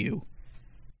value.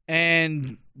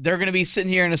 And they're going to be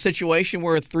sitting here in a situation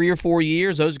where 3 or 4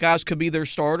 years, those guys could be their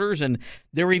starters, and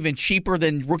they're even cheaper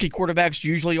than rookie quarterbacks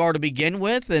usually are to begin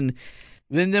with. And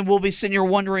then we'll be sitting here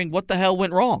wondering what the hell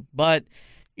went wrong. But,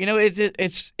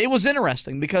 it was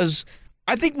interesting because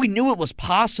I think we knew it was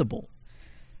possible.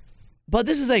 But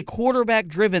this is a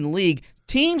quarterback-driven league.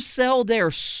 Teams sell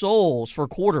their souls for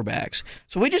quarterbacks.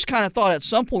 So we just kind of thought at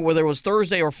some point, whether it was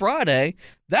Thursday or Friday,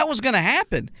 that was going to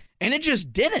happen. And it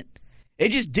just didn't. It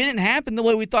just didn't happen the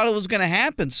way we thought it was going to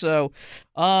happen. So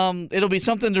it'll be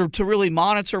something to really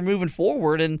monitor moving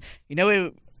forward. And,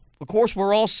 of course,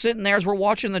 we're all sitting there as we're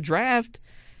watching the draft.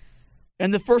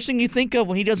 And the first thing you think of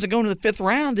when he doesn't go into the 5th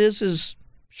round is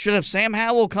should have Sam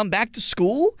Howell come back to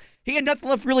school? he had nothing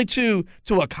left really to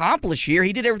accomplish here.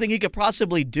 He did everything he could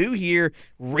possibly do here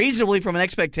reasonably from an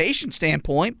expectation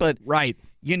standpoint. But, right,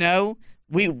 you know,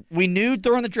 we knew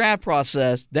during the draft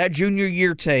process that junior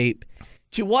year tape,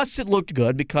 to us it looked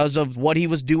good because of what he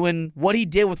was doing, what he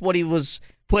did with what he was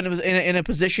put in a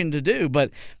position to do.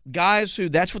 But guys who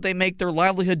that's what they make their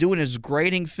livelihood doing is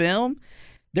grading film,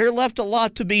 they're left a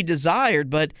lot to be desired.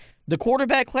 But the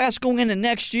quarterback class going into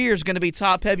next year is going to be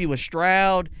top-heavy with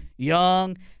Stroud,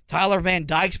 Young. Tyler Van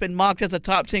Dyke's been mocked as a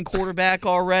top 10 quarterback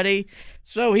already.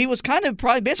 So he was kind of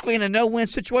probably basically in a no-win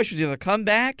situation. Either come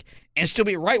back and still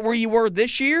be right where you were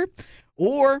this year,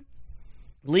 or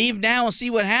leave now and see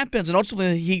what happens. And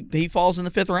ultimately he falls in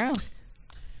the 5th round.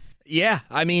 Yeah,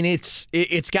 I mean,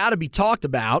 it's got to be talked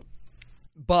about,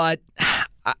 but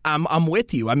I'm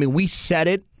with you. I mean, we said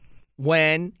it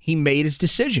when he made his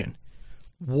decision.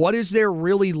 What is there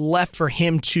really left for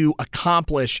him to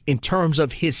accomplish in terms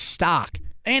of his stock?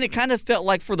 And it kind of felt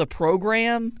like for the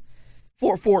program,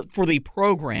 for the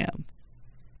program,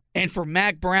 and for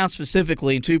Mack Brown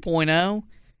specifically in 2.0,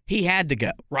 he had to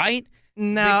go, right?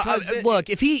 No, look,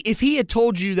 if he had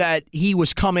told you that he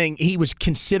was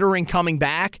considering coming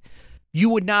back, you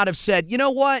would not have said, you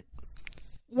know what,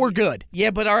 we're good.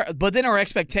 Yeah, but then our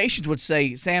expectations would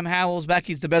say Sam Howell's back.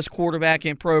 He's the best quarterback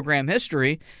in program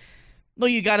history. Well,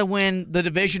 you got to win the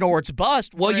division or it's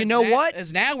bust. Well, you know what?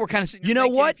 As now we're kind of you know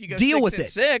what? Deal with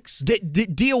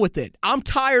it. Deal with it. I'm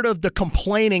tired of the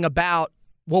complaining about,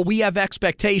 well, we have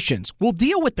expectations. We'll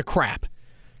deal with the crap.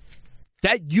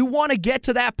 That you want to get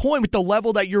to that point with the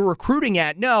level that you're recruiting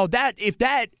at. No, if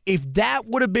that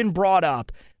would have been brought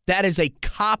up, that is a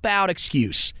cop-out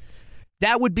excuse.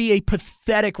 That would be a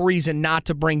pathetic reason not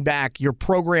to bring back your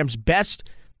program's best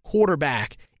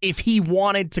quarterback if he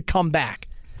wanted to come back.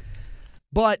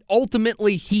 But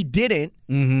ultimately, he didn't.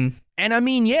 Mm-hmm. And I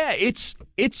mean, yeah, it's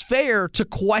fair to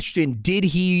question, did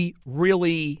he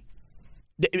really,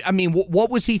 I mean, what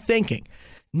was he thinking?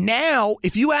 Now,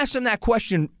 if you asked him that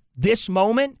question this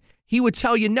moment, he would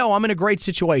tell you, no, I'm in a great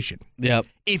situation. Yep.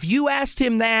 If you asked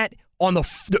him that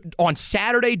on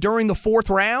Saturday during the 4th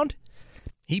round,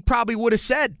 he probably would have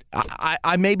said,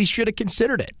 I maybe should have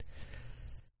considered it.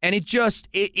 And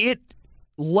it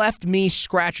left me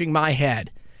scratching my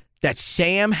head that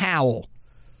Sam Howell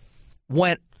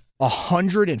went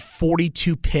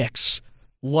 142 picks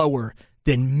lower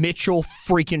than Mitchell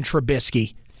freaking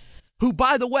Trubisky, who,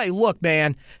 by the way, look,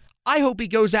 man, I hope he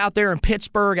goes out there in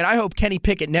Pittsburgh, and I hope Kenny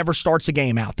Pickett never starts a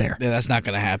game out there. Yeah, that's not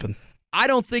going to happen. I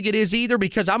don't think it is either,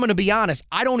 because I'm going to be honest,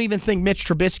 I don't even think Mitch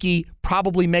Trubisky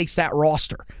probably makes that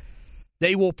roster.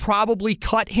 They will probably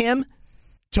cut him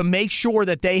to make sure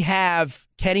that they have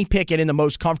Kenny Pickett in the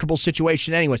most comfortable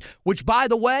situation anyways, which, by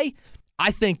the way,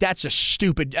 I think that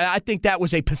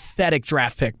was a pathetic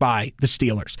draft pick by the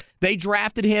Steelers. They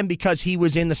drafted him because he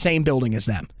was in the same building as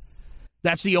them.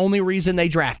 That's the only reason they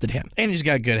drafted him. And he's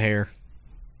got good hair.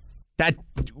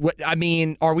 I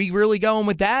mean, are we really going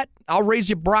with that? I'll raise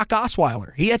you Brock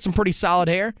Osweiler. He had some pretty solid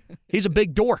hair. He's a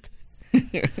big dork.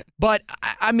 But,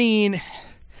 I mean,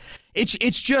 it's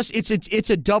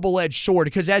a double-edged sword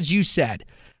because, as you said,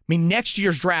 I mean, next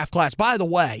year's draft class, by the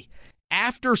way,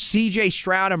 after C.J.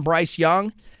 Stroud and Bryce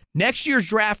Young, next year's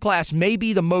draft class may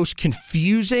be the most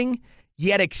confusing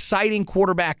yet exciting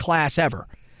quarterback class ever.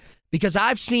 Because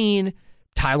I've seen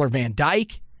Tyler Van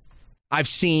Dyke, I've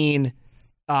seen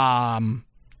some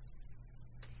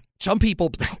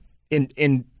people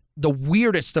in the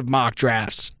weirdest of mock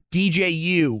drafts,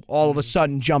 DJU all of a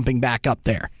sudden jumping back up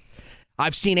there.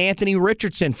 I've seen Anthony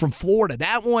Richardson from Florida.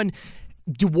 That one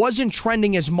wasn't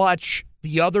trending as much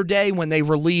the other day when they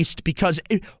released, because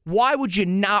why would you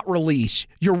not release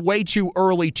your way too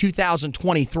early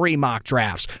 2023 mock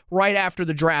drafts right after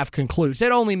the draft concludes?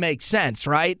 It only makes sense,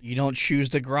 right? You don't choose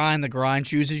the grind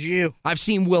chooses you. I've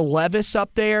seen Will Levis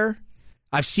up there.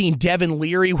 I've seen Devin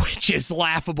Leary, which is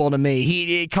laughable to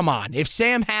me. Come on. If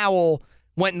Sam Howell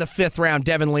went in the 5th round,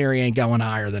 Devin Leary ain't going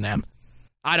higher than him.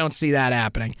 I don't see that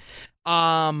happening.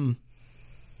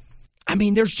 I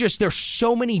mean, there's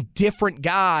so many different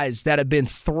guys that have been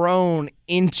thrown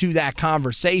into that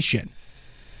conversation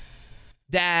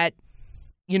that,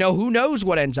 you know, who knows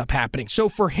what ends up happening. So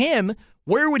for him,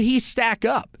 where would he stack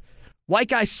up?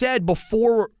 Like I said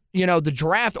before, you know, the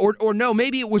draft, or no,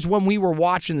 maybe it was when we were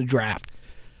watching the draft.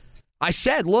 I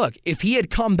said, look, if he had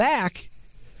come back,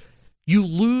 you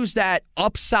lose that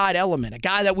upside element. A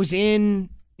guy that was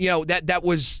in, you know, that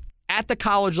was at the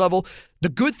college level. The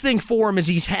good thing for him is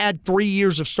he's had 3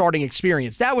 years of starting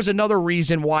experience. That was another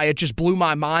reason why it just blew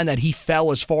my mind that he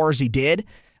fell as far as he did.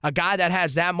 A guy that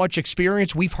has that much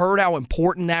experience, we've heard how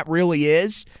important that really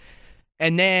is.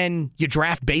 And then you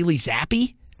draft Bailey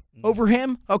Zappi, over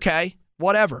him, okay,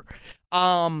 whatever.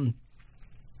 But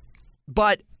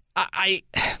I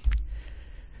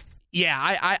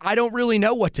don't really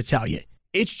know what to tell you.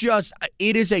 It's just,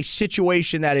 it is a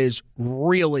situation that is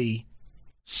really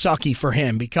sucky for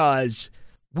him because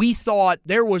we thought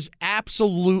there was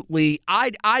absolutely,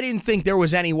 I didn't think there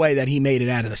was any way that he made it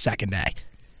out of the second day.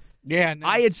 Yeah, no.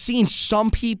 I had seen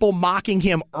some people mocking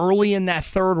him early in that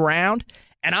third round,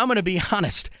 and I'm going to be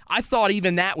honest, I thought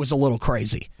even that was a little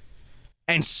crazy.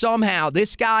 And somehow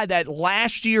this guy that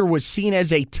last year was seen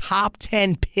as a top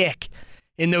 10 pick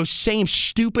in those same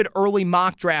stupid early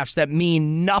mock drafts that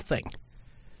mean nothing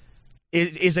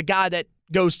is a guy that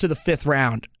goes to the 5th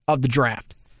round of the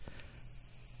draft.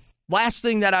 Last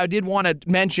thing that I did want to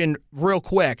mention real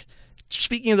quick,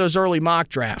 speaking of those early mock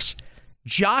drafts,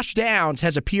 Josh Downs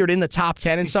has appeared in the top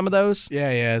 10 in some of those.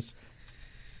 Yeah, he has.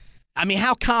 I mean,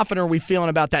 how confident are we feeling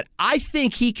about that? I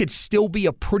think he could still be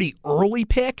a pretty early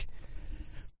pick.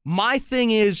 My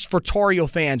thing is, for Tar Heel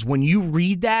fans, when you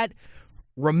read that,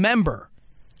 remember,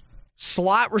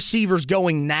 slot receivers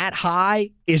going that high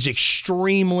is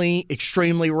extremely,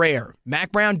 extremely rare.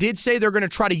 Mac Brown did say they're going to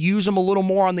try to use him a little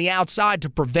more on the outside to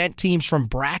prevent teams from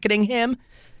bracketing him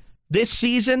this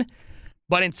season.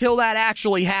 But until that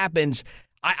actually happens,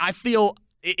 I feel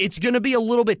it's going to be a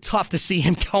little bit tough to see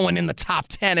him going in the top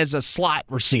 10 as a slot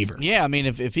receiver. Yeah, I mean,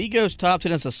 if he goes top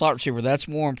 10 as a slot receiver, that's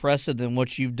more impressive than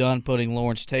what you've done putting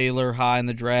Lawrence Taylor high in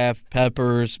the draft,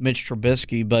 Peppers, Mitch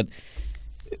Trubisky. But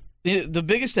the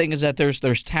biggest thing is that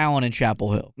there's talent in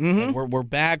Chapel Hill. Mm-hmm. We're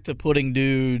back to putting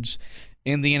dudes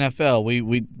in the NFL.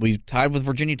 We tied with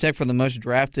Virginia Tech for the most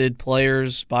drafted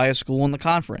players by a school in the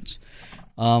conference.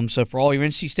 So for all your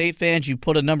NC State fans, you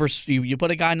put a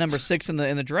guy number 6 in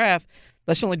the draft.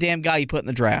 That's the only damn guy you put in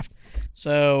the draft.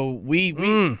 So we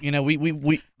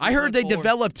I heard they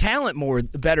develop talent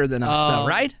better than us, though,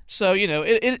 right? So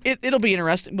it'll be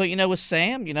interesting. But with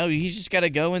Sam, he's just got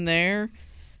to go in there,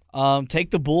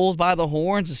 take the bulls by the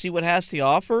horns and see what has to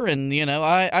offer. And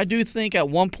I do think at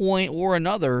one point or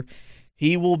another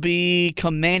he will be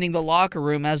commanding the locker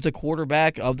room as the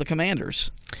quarterback of the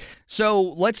Commanders. So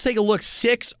let's take a look.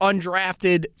 6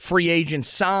 undrafted free agents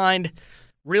signed.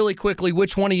 Really quickly,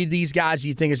 which one of these guys do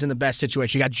you think is in the best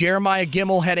situation? You got Jeremiah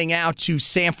Gemmel heading out to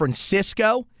San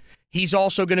Francisco. He's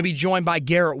also going to be joined by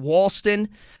Garrett Walston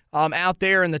out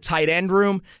there in the tight end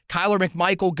room. Kyler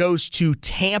McMichael goes to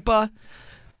Tampa.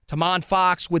 Tamon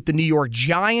Fox with the New York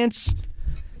Giants.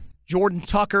 Jordan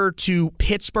Tucker to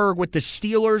Pittsburgh with the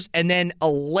Steelers, and then a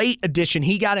late addition.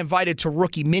 He got invited to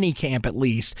rookie minicamp at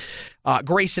least.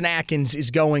 Grayson Atkins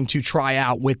is going to try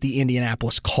out with the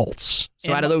Indianapolis Colts.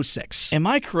 So out of those 6. Am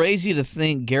I crazy to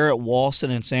think Garrett Walston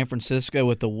in San Francisco,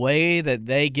 with the way that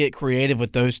they get creative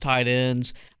with those tight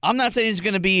ends, I'm not saying he's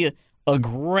going to be a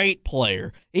great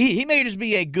player. He may just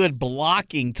be a good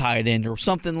blocking tight end or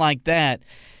something like that.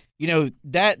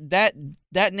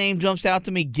 That name jumps out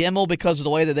to me, Gemmel, because of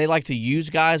the way that they like to use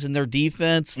guys in their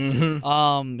defense.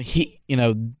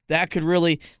 Mm-hmm. That could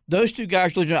really, those two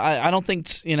guys really. I don't think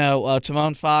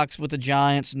Tamon Fox with the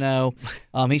Giants. No,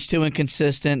 he's too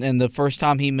inconsistent, and the first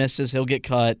time he misses, he'll get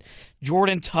cut.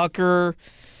 Jordan Tucker.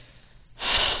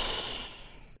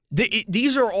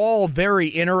 These are all very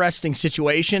interesting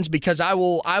situations because I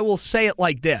will say it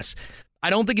like this: I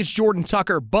don't think it's Jordan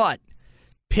Tucker, but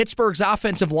Pittsburgh's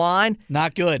offensive line,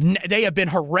 not good. They have been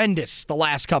horrendous the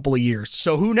last couple of years.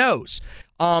 So who knows?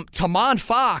 Tamon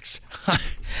Fox,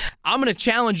 I'm going to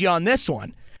challenge you on this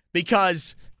one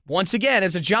because, once again,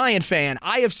 as a Giant fan,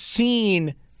 I have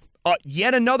seen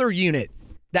yet another unit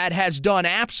that has done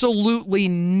absolutely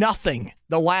nothing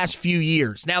the last few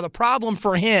years. Now, the problem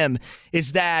for him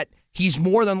is that he's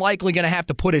more than likely going to have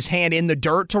to put his hand in the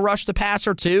dirt to rush the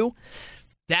passer, too.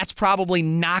 That's probably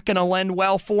not going to lend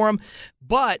well for him.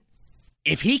 But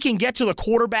if he can get to the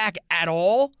quarterback at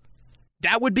all,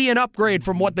 that would be an upgrade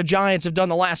from what the Giants have done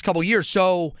the last couple of years.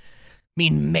 So, I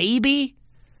mean, maybe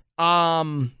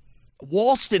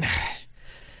Walston,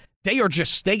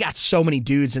 they got so many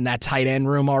dudes in that tight end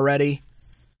room already.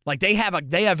 Like they have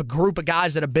a group of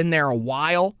guys that have been there a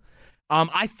while.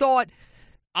 I thought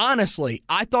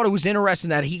it was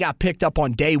interesting that he got picked up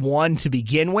on day one to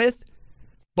begin with.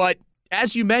 But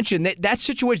as you mentioned, that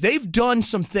situation, they've done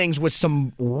some things with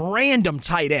some random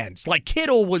tight ends. Like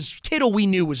Kittle we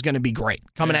knew was going to be great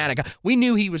coming out of. We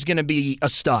knew he was going to be a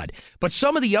stud. But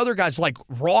some of the other guys like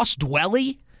Ross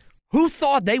Dwelly, who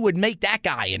thought they would make that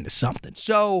guy into something?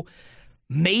 So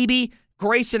maybe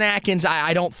Grayson Atkins,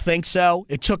 I don't think so.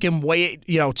 It took him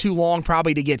too long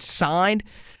probably to get signed.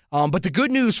 But the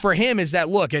good news for him is that,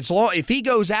 look, if he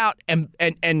goes out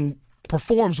and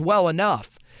performs well enough,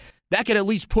 that could at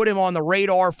least put him on the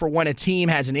radar for when a team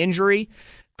has an injury.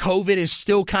 COVID is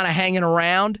still kind of hanging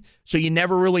around, so you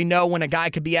never really know when a guy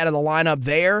could be out of the lineup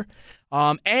there.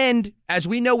 And as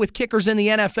we know with kickers in the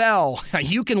NFL,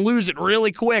 you can lose it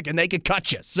really quick and they could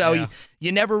cut you. So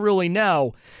you never really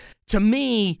know. To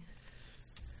me,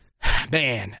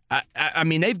 man, I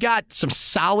mean, they've got some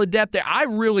solid depth there. I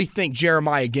really think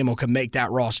Jeremiah Gemmel can make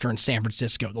that roster in San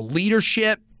Francisco. The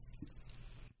leadership,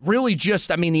 really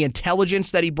just, I mean, the intelligence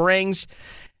that he brings.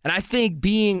 And I think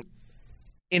being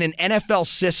in an NFL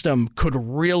system could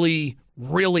really,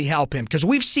 really help him. Because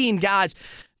we've seen guys,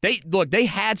 they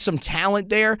had some talent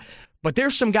there, but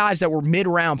there's some guys that were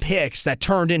mid-round picks that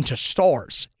turned into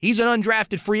stars. He's an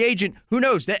undrafted free agent. Who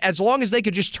knows? As long as they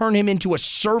could just turn him into a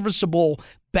serviceable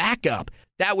backup,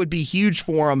 that would be huge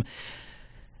for him.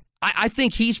 I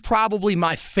think he's probably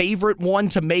my favorite one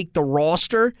to make the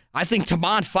roster. I think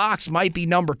Tamon Fox might be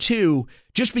number 2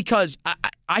 just because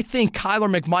I think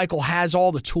Kyler McMichael has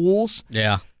all the tools.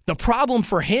 Yeah. The problem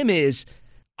for him is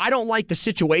I don't like the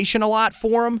situation a lot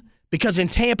for him because in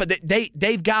Tampa,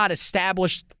 they've got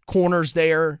established corners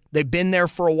there. They've been there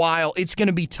for a while. It's going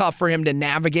to be tough for him to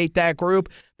navigate that group.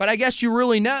 But I guess you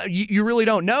really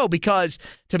don't know because,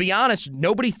 to be honest,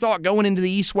 nobody thought going into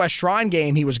the East-West Shrine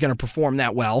game he was going to perform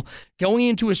that well. Going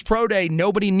into his pro day,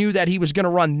 nobody knew that he was going to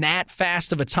run that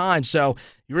fast of a time. So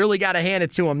you really got to hand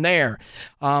it to him there.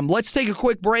 Let's take a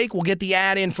quick break. We'll get the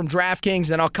ad in from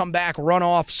DraftKings, and I'll come back, run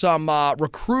off some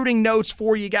recruiting notes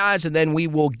for you guys, and then we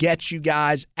will get you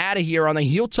guys out of here on the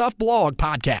Heel Tough Blog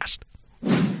podcast.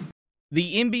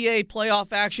 The NBA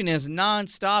playoff action is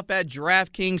nonstop at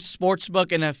DraftKings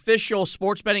Sportsbook, an official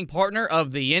sports betting partner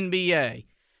of the NBA.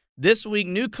 This week,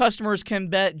 new customers can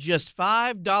bet just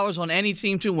 $5 on any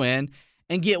team to win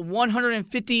and get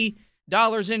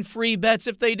 $150 in free bets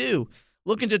if they do.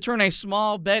 Looking to turn a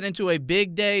small bet into a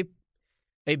big payday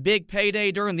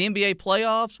during the NBA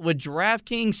playoffs? With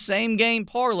DraftKings same-game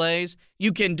parlays,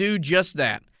 you can do just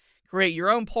that. Create your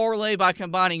own parlay by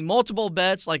combining multiple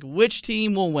bets like which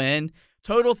team will win,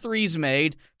 total threes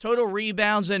made, total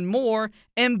rebounds, and more,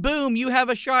 and boom, you have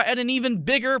a shot at an even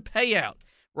bigger payout.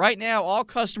 Right now, all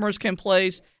customers can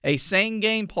place a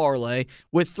same-game parlay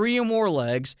with 3 or more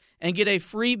legs and get a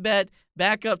free bet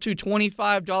back up to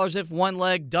 $25 if one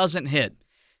leg doesn't hit.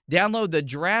 Download the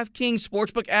DraftKings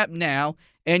Sportsbook app now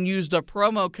and use the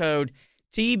promo code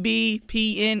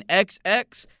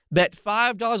TBPNXX. Bet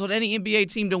 $5 on any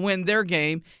NBA team to win their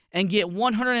game and get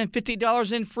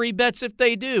 $150 in free bets if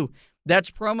they do. That's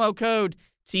promo code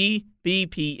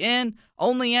TBPN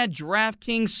only at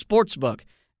DraftKings Sportsbook.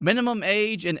 Minimum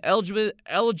age and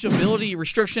eligibility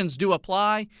restrictions do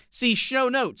apply. See show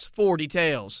notes for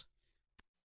details.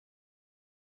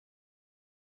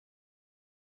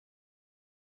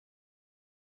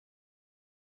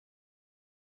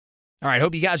 All right,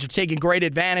 hope you guys are taking great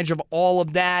advantage of all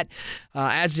of that.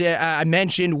 As I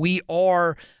mentioned, we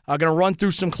are going to run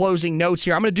through some closing notes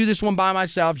here. I'm going to do this one by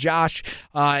myself. Josh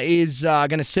is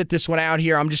going to sit this one out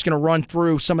here. I'm just going to run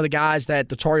through some of the guys that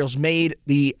the Tar Heels made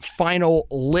the final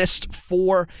list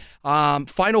for.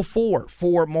 Final 4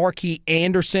 for Marquis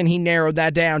Anderson. He narrowed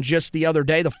that down just the other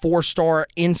day. The 4-star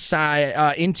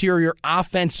interior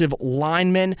offensive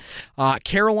lineman.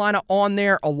 Carolina on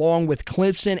there along with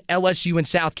Clemson, LSU, and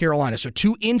South Carolina. So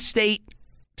 2 in-state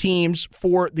teams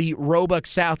for the Roebuck,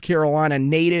 South Carolina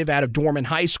native out of Dorman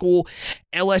High School.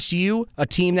 LSU, a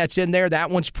team that's in there. That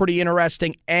one's pretty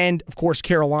interesting. And, of course,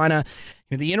 Carolina.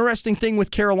 The interesting thing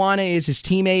with Carolina is his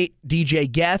teammate,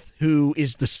 DJ Geth, who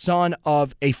is the son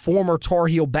of a former Tar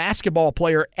Heel basketball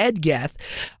player, Ed Geth.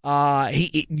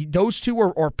 Those two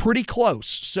are pretty close.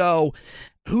 So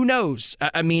who knows?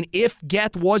 I mean, if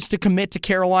Geth was to commit to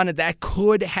Carolina, that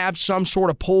could have some sort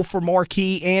of pull for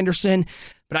Marquis Anderson.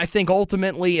 But I think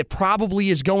ultimately it probably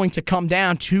is going to come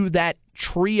down to that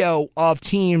trio of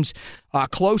teams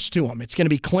close to him. It's going to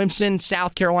be Clemson,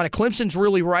 South Carolina. Clemson's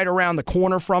really right around the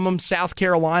corner from him. South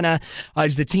Carolina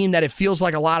is the team that it feels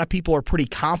like a lot of people are pretty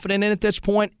confident in at this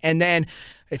point. And then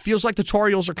it feels like the Tar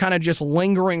Heels are kind of just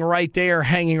lingering right there,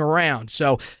 hanging around.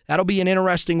 So that'll be an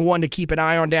interesting one to keep an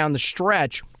eye on down the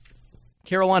stretch.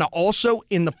 Carolina also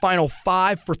in the final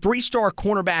 5 for 3-star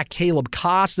cornerback Caleb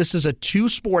Koss. This is a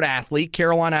 2-sport athlete.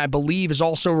 Carolina, I believe, is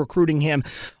also recruiting him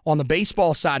on the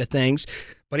baseball side of things.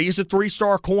 but he's a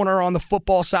 3-star corner on the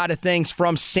football side of things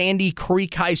from Sandy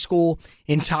Creek High School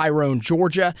in Tyrone,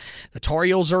 Georgia. The Tar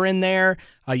Heels are in there.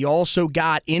 You also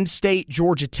got in-state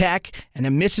Georgia Tech, and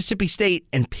then Mississippi State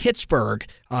and Pittsburgh,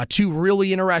 two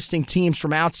really interesting teams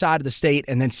from outside of the state,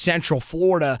 and then Central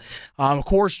Florida. Of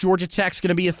course, Georgia Tech's going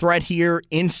to be a threat here.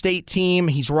 In-state team,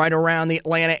 he's right around the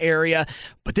Atlanta area.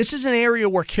 But this is an area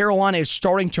where Carolina is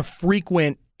starting to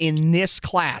frequent in this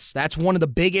class. That's one of the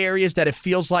big areas that it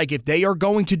feels like if they are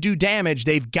going to do damage,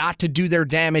 they've got to do their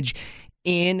damage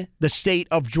in the state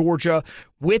of Georgia,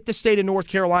 with the state of North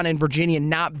Carolina and Virginia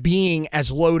not being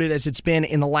as loaded as it's been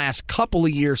in the last couple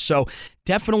of years. So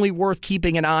definitely worth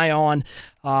keeping an eye on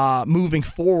moving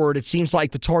forward. It seems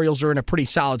like the Tar Heels are in a pretty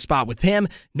solid spot with him.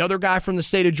 Another guy from the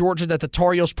state of Georgia that the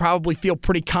Tar Heels probably feel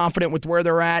pretty confident with where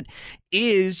they're at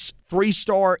is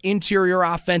 3-star interior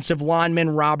offensive lineman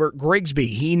Robert Grigsby.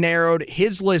 He narrowed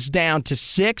his list down to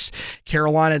 6.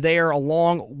 Carolina there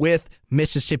along with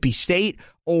Mississippi State,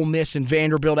 Ole Miss, and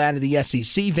Vanderbilt out of the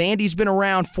SEC. Vandy's been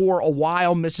around for a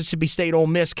while. Mississippi State, Ole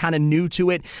Miss, kind of new to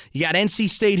it. You got NC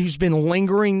State, who's been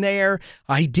lingering there.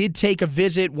 He did take a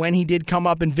visit when he did come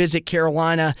up and visit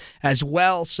Carolina as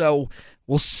well. So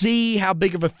we'll see how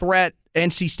big of a threat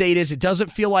NC State is. It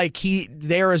doesn't feel like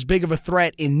they're as big of a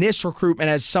threat in this recruitment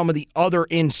as some of the other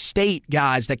in-state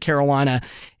guys that Carolina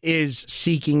is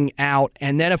seeking out.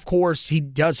 And then, of course, he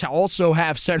does also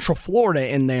have Central Florida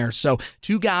in there. So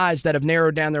 2 guys that have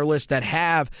narrowed down their list that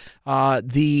have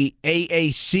the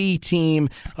AAC team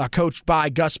coached by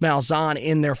Gus Malzahn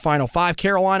in their Final 5.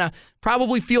 Carolina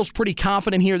probably feels pretty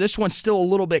confident here. This one's still a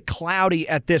little bit cloudy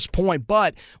at this point,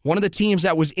 but one of the teams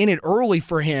that was in it early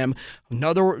for him,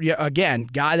 another, again,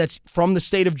 guy that's from the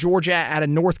state of Georgia at a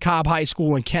North Cobb High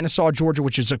School in Kennesaw, Georgia,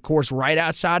 which is, of course, right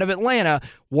outside of Atlanta,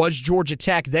 was Georgia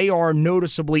Tech. They are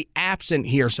noticeably absent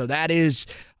here, so that is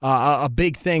a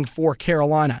big thing for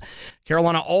Carolina.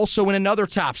 Carolina also in another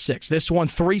top 6. This one,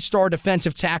 3-star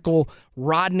defensive tackle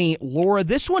Rodney Laura.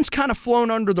 This one's kind of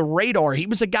flown under the radar. He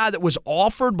was a guy that was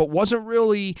offered but wasn't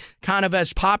really kind of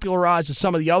as popularized as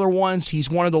some of the other ones. He's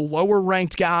one of the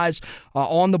lower-ranked guys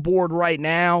on the board right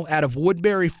now out of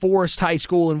Woodbury Forest High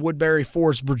School in Woodbury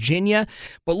Forest, Virginia.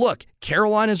 But look,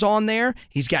 Carolina's on there.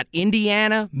 He's got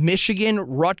Indiana, Michigan,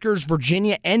 Rutgers,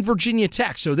 Virginia, and Virginia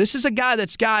Tech. So this is a guy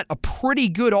that's got a pretty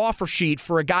good offer sheet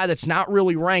for a guy that's not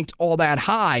really ranked all that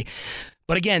high.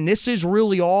 But again, this is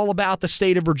really all about the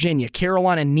state of Virginia.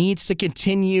 Carolina needs to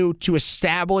continue to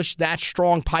establish that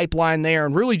strong pipeline there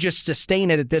and really just sustain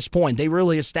it at this point. They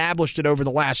really established it over the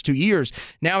last 2 years.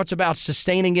 Now it's about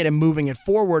sustaining it and moving it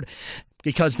forward,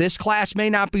 because this class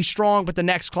may not be strong, but the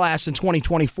next class in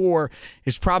 2024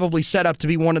 is probably set up to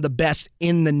be one of the best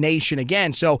in the nation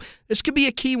again. So this could be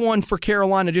a key one for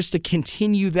Carolina just to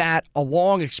continue that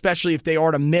along, especially if they are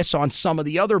to miss on some of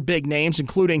the other big names,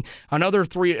 including another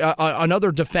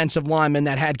defensive lineman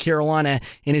that had Carolina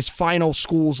in his final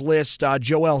schools list,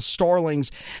 Joel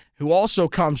Starlings, who also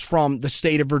comes from the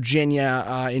state of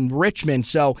Virginia in Richmond.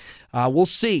 So we'll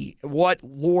see what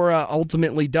Laura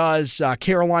ultimately does.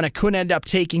 Carolina could end up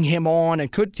taking him on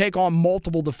and could take on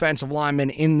multiple defensive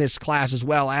linemen in this class as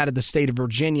well out of the state of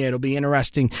Virginia. It'll be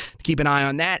interesting to keep an eye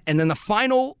on that. And then the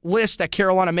final list that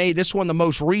Carolina made, this one the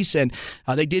most recent,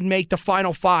 they did make the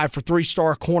Final 5 for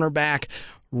 3-star cornerback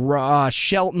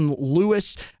Shelton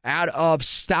Lewis out of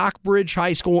Stockbridge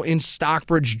High School in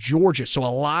Stockbridge, Georgia. So a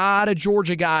lot of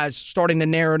Georgia guys starting to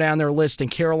narrow down their list,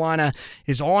 and Carolina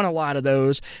is on a lot of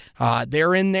those.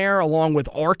 They're in there along with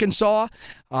Arkansas,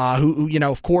 who,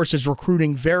 of course, is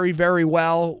recruiting very, very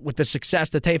well with the success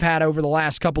that they've had over the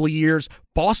last couple of years.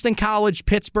 Boston College,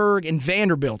 Pittsburgh, and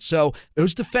Vanderbilt. So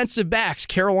those defensive backs,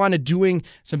 Carolina doing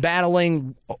some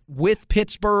battling with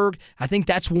Pittsburgh. I think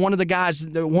that's one of the guys,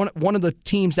 one of the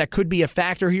teams that could be a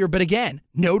factor here. But again,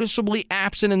 noticeably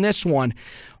absent in this one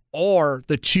are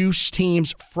the 2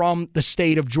 teams from the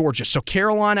state of Georgia. So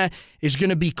Carolina is going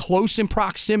to be close in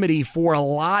proximity for a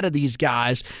lot of these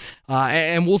guys,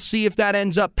 and we'll see if that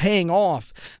ends up paying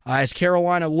off as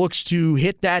Carolina looks to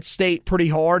hit that state pretty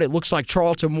hard. It looks like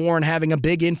Charlton Warren having a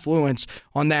big influence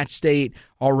on that state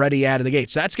already out of the gate.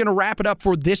 So that's going to wrap it up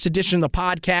for this edition of the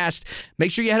podcast.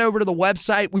 Make sure you head over to the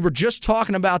website. We were just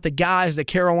talking about the guys that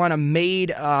Carolina made,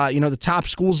 the top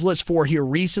schools list for here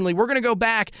recently. We're going to go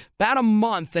back about a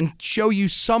month and show you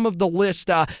some of the list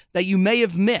that you may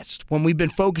have missed when we've been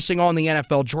focusing on the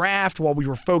NFL draft, while we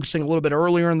were focusing a little bit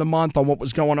earlier in the month on what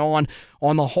was going on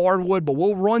the hardwood. But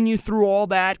we'll run you through all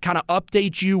that, kind of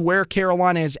update you where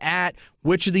Carolina is at,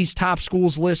 which of these top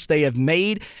schools lists they have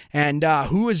made, and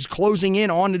who is closing in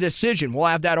in on the decision. We'll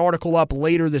have that article up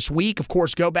later this week. Of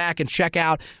course, go back and check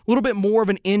out a little bit more of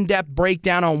an in-depth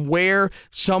breakdown on where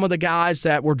some of the guys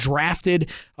that were drafted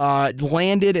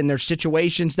landed and their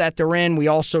situations that they're in. We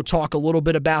also talk a little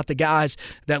bit about the guys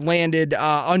that landed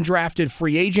undrafted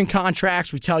free agent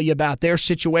contracts. We tell you about their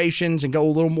situations and go a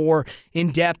little more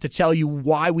in depth to tell you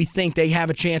why we think they have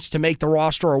a chance to make the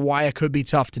roster or why it could be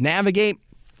tough to navigate.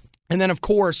 And then, of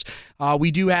course,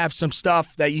 we do have some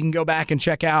stuff that you can go back and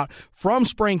check out from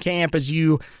spring camp as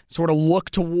you sort of look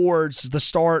towards the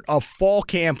start of fall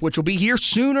camp, which will be here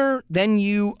sooner than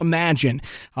you imagine.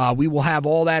 We will have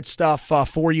all that stuff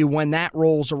for you when that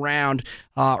rolls around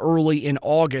early in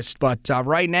August. But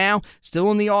right now,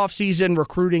 still in the offseason,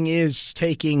 recruiting is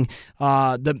taking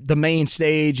the main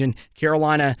stage, and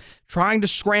Carolina trying to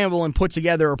scramble and put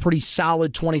together a pretty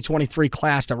solid 2023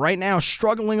 class that right now is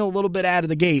struggling a little bit out of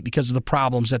the gate because of the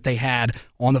problems that they had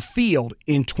on the field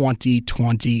in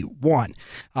 2021.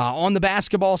 On the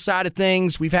basketball side of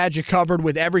things, we've had you covered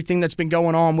with everything that's been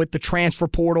going on with the transfer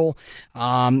portal.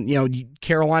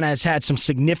 Carolina has had some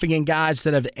significant guys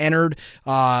that have entered.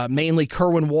 Mainly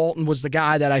Kerwin Walton was the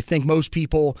guy that I think most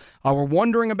people were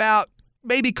wondering about.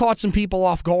 Maybe caught some people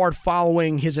off guard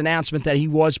following his announcement that he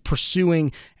was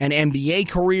pursuing an NBA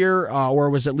career or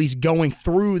was at least going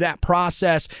through that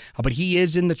process. But he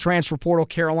is in the transfer portal.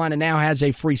 Carolina now has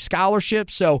a free scholarship.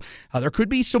 So there could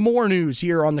be some more news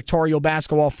here on the Tar Heel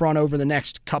basketball front over the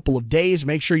next couple of days.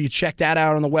 Make sure you check that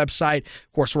out on the website.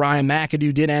 Of course, Ryan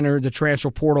McAdoo did enter the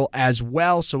transfer portal as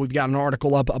well. So we've got an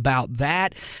article up about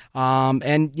that.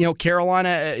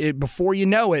 Carolina, before you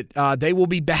know it, they will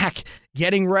be back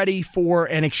getting ready for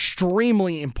an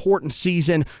extremely important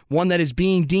season, one that is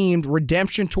being deemed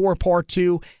Redemption Tour Part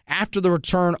 2 after the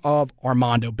return of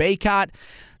Armando Bacot.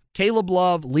 Caleb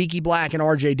Love, Leaky Black, and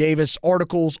RJ Davis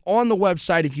articles on the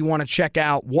website if you want to check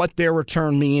out what their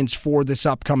return means for this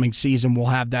upcoming season. We'll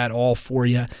have that all for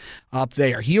you up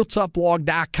there.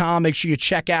 HeelToughBlog.com. Make sure you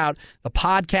check out the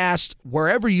podcast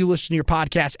wherever you listen to your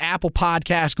podcast, Apple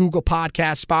Podcasts, Google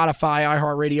Podcasts, Spotify,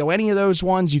 iHeartRadio, any of those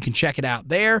ones. You can check it out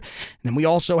there. And then we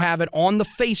also have it on the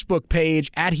Facebook page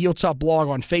at Heel Tough Blog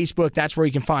on Facebook. That's where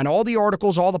you can find all the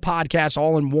articles, all the podcasts,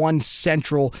 all in one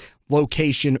central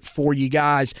location for you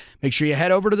guys. Make sure you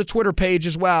head over to the Twitter page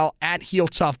as well at Heel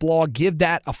Tough Blog. Give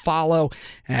that a follow.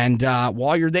 And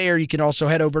while you're there, you can also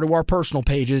head over to our personal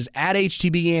pages at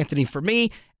HTB Anthony for me,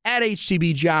 at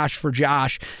HTB Josh for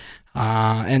Josh.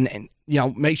 And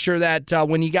make sure that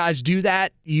when you guys do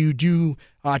that, you do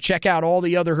check out all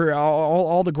the other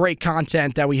all the great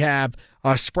content that we have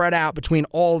spread out between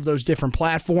all of those different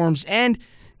platforms. And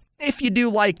if you do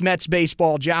like Mets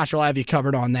baseball, Josh will have you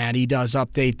covered on that. He does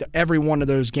update every one of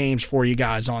those games for you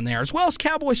guys on there, as well as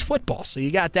Cowboys football. So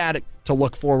you got that to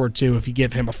look forward to if you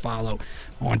give him a follow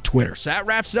on Twitter. So that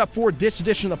wraps it up for this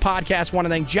edition of the podcast. Want to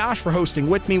thank Josh for hosting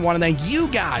with me. Want to thank you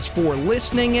guys for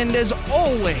listening. And as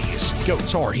always, go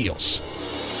Tar Heels.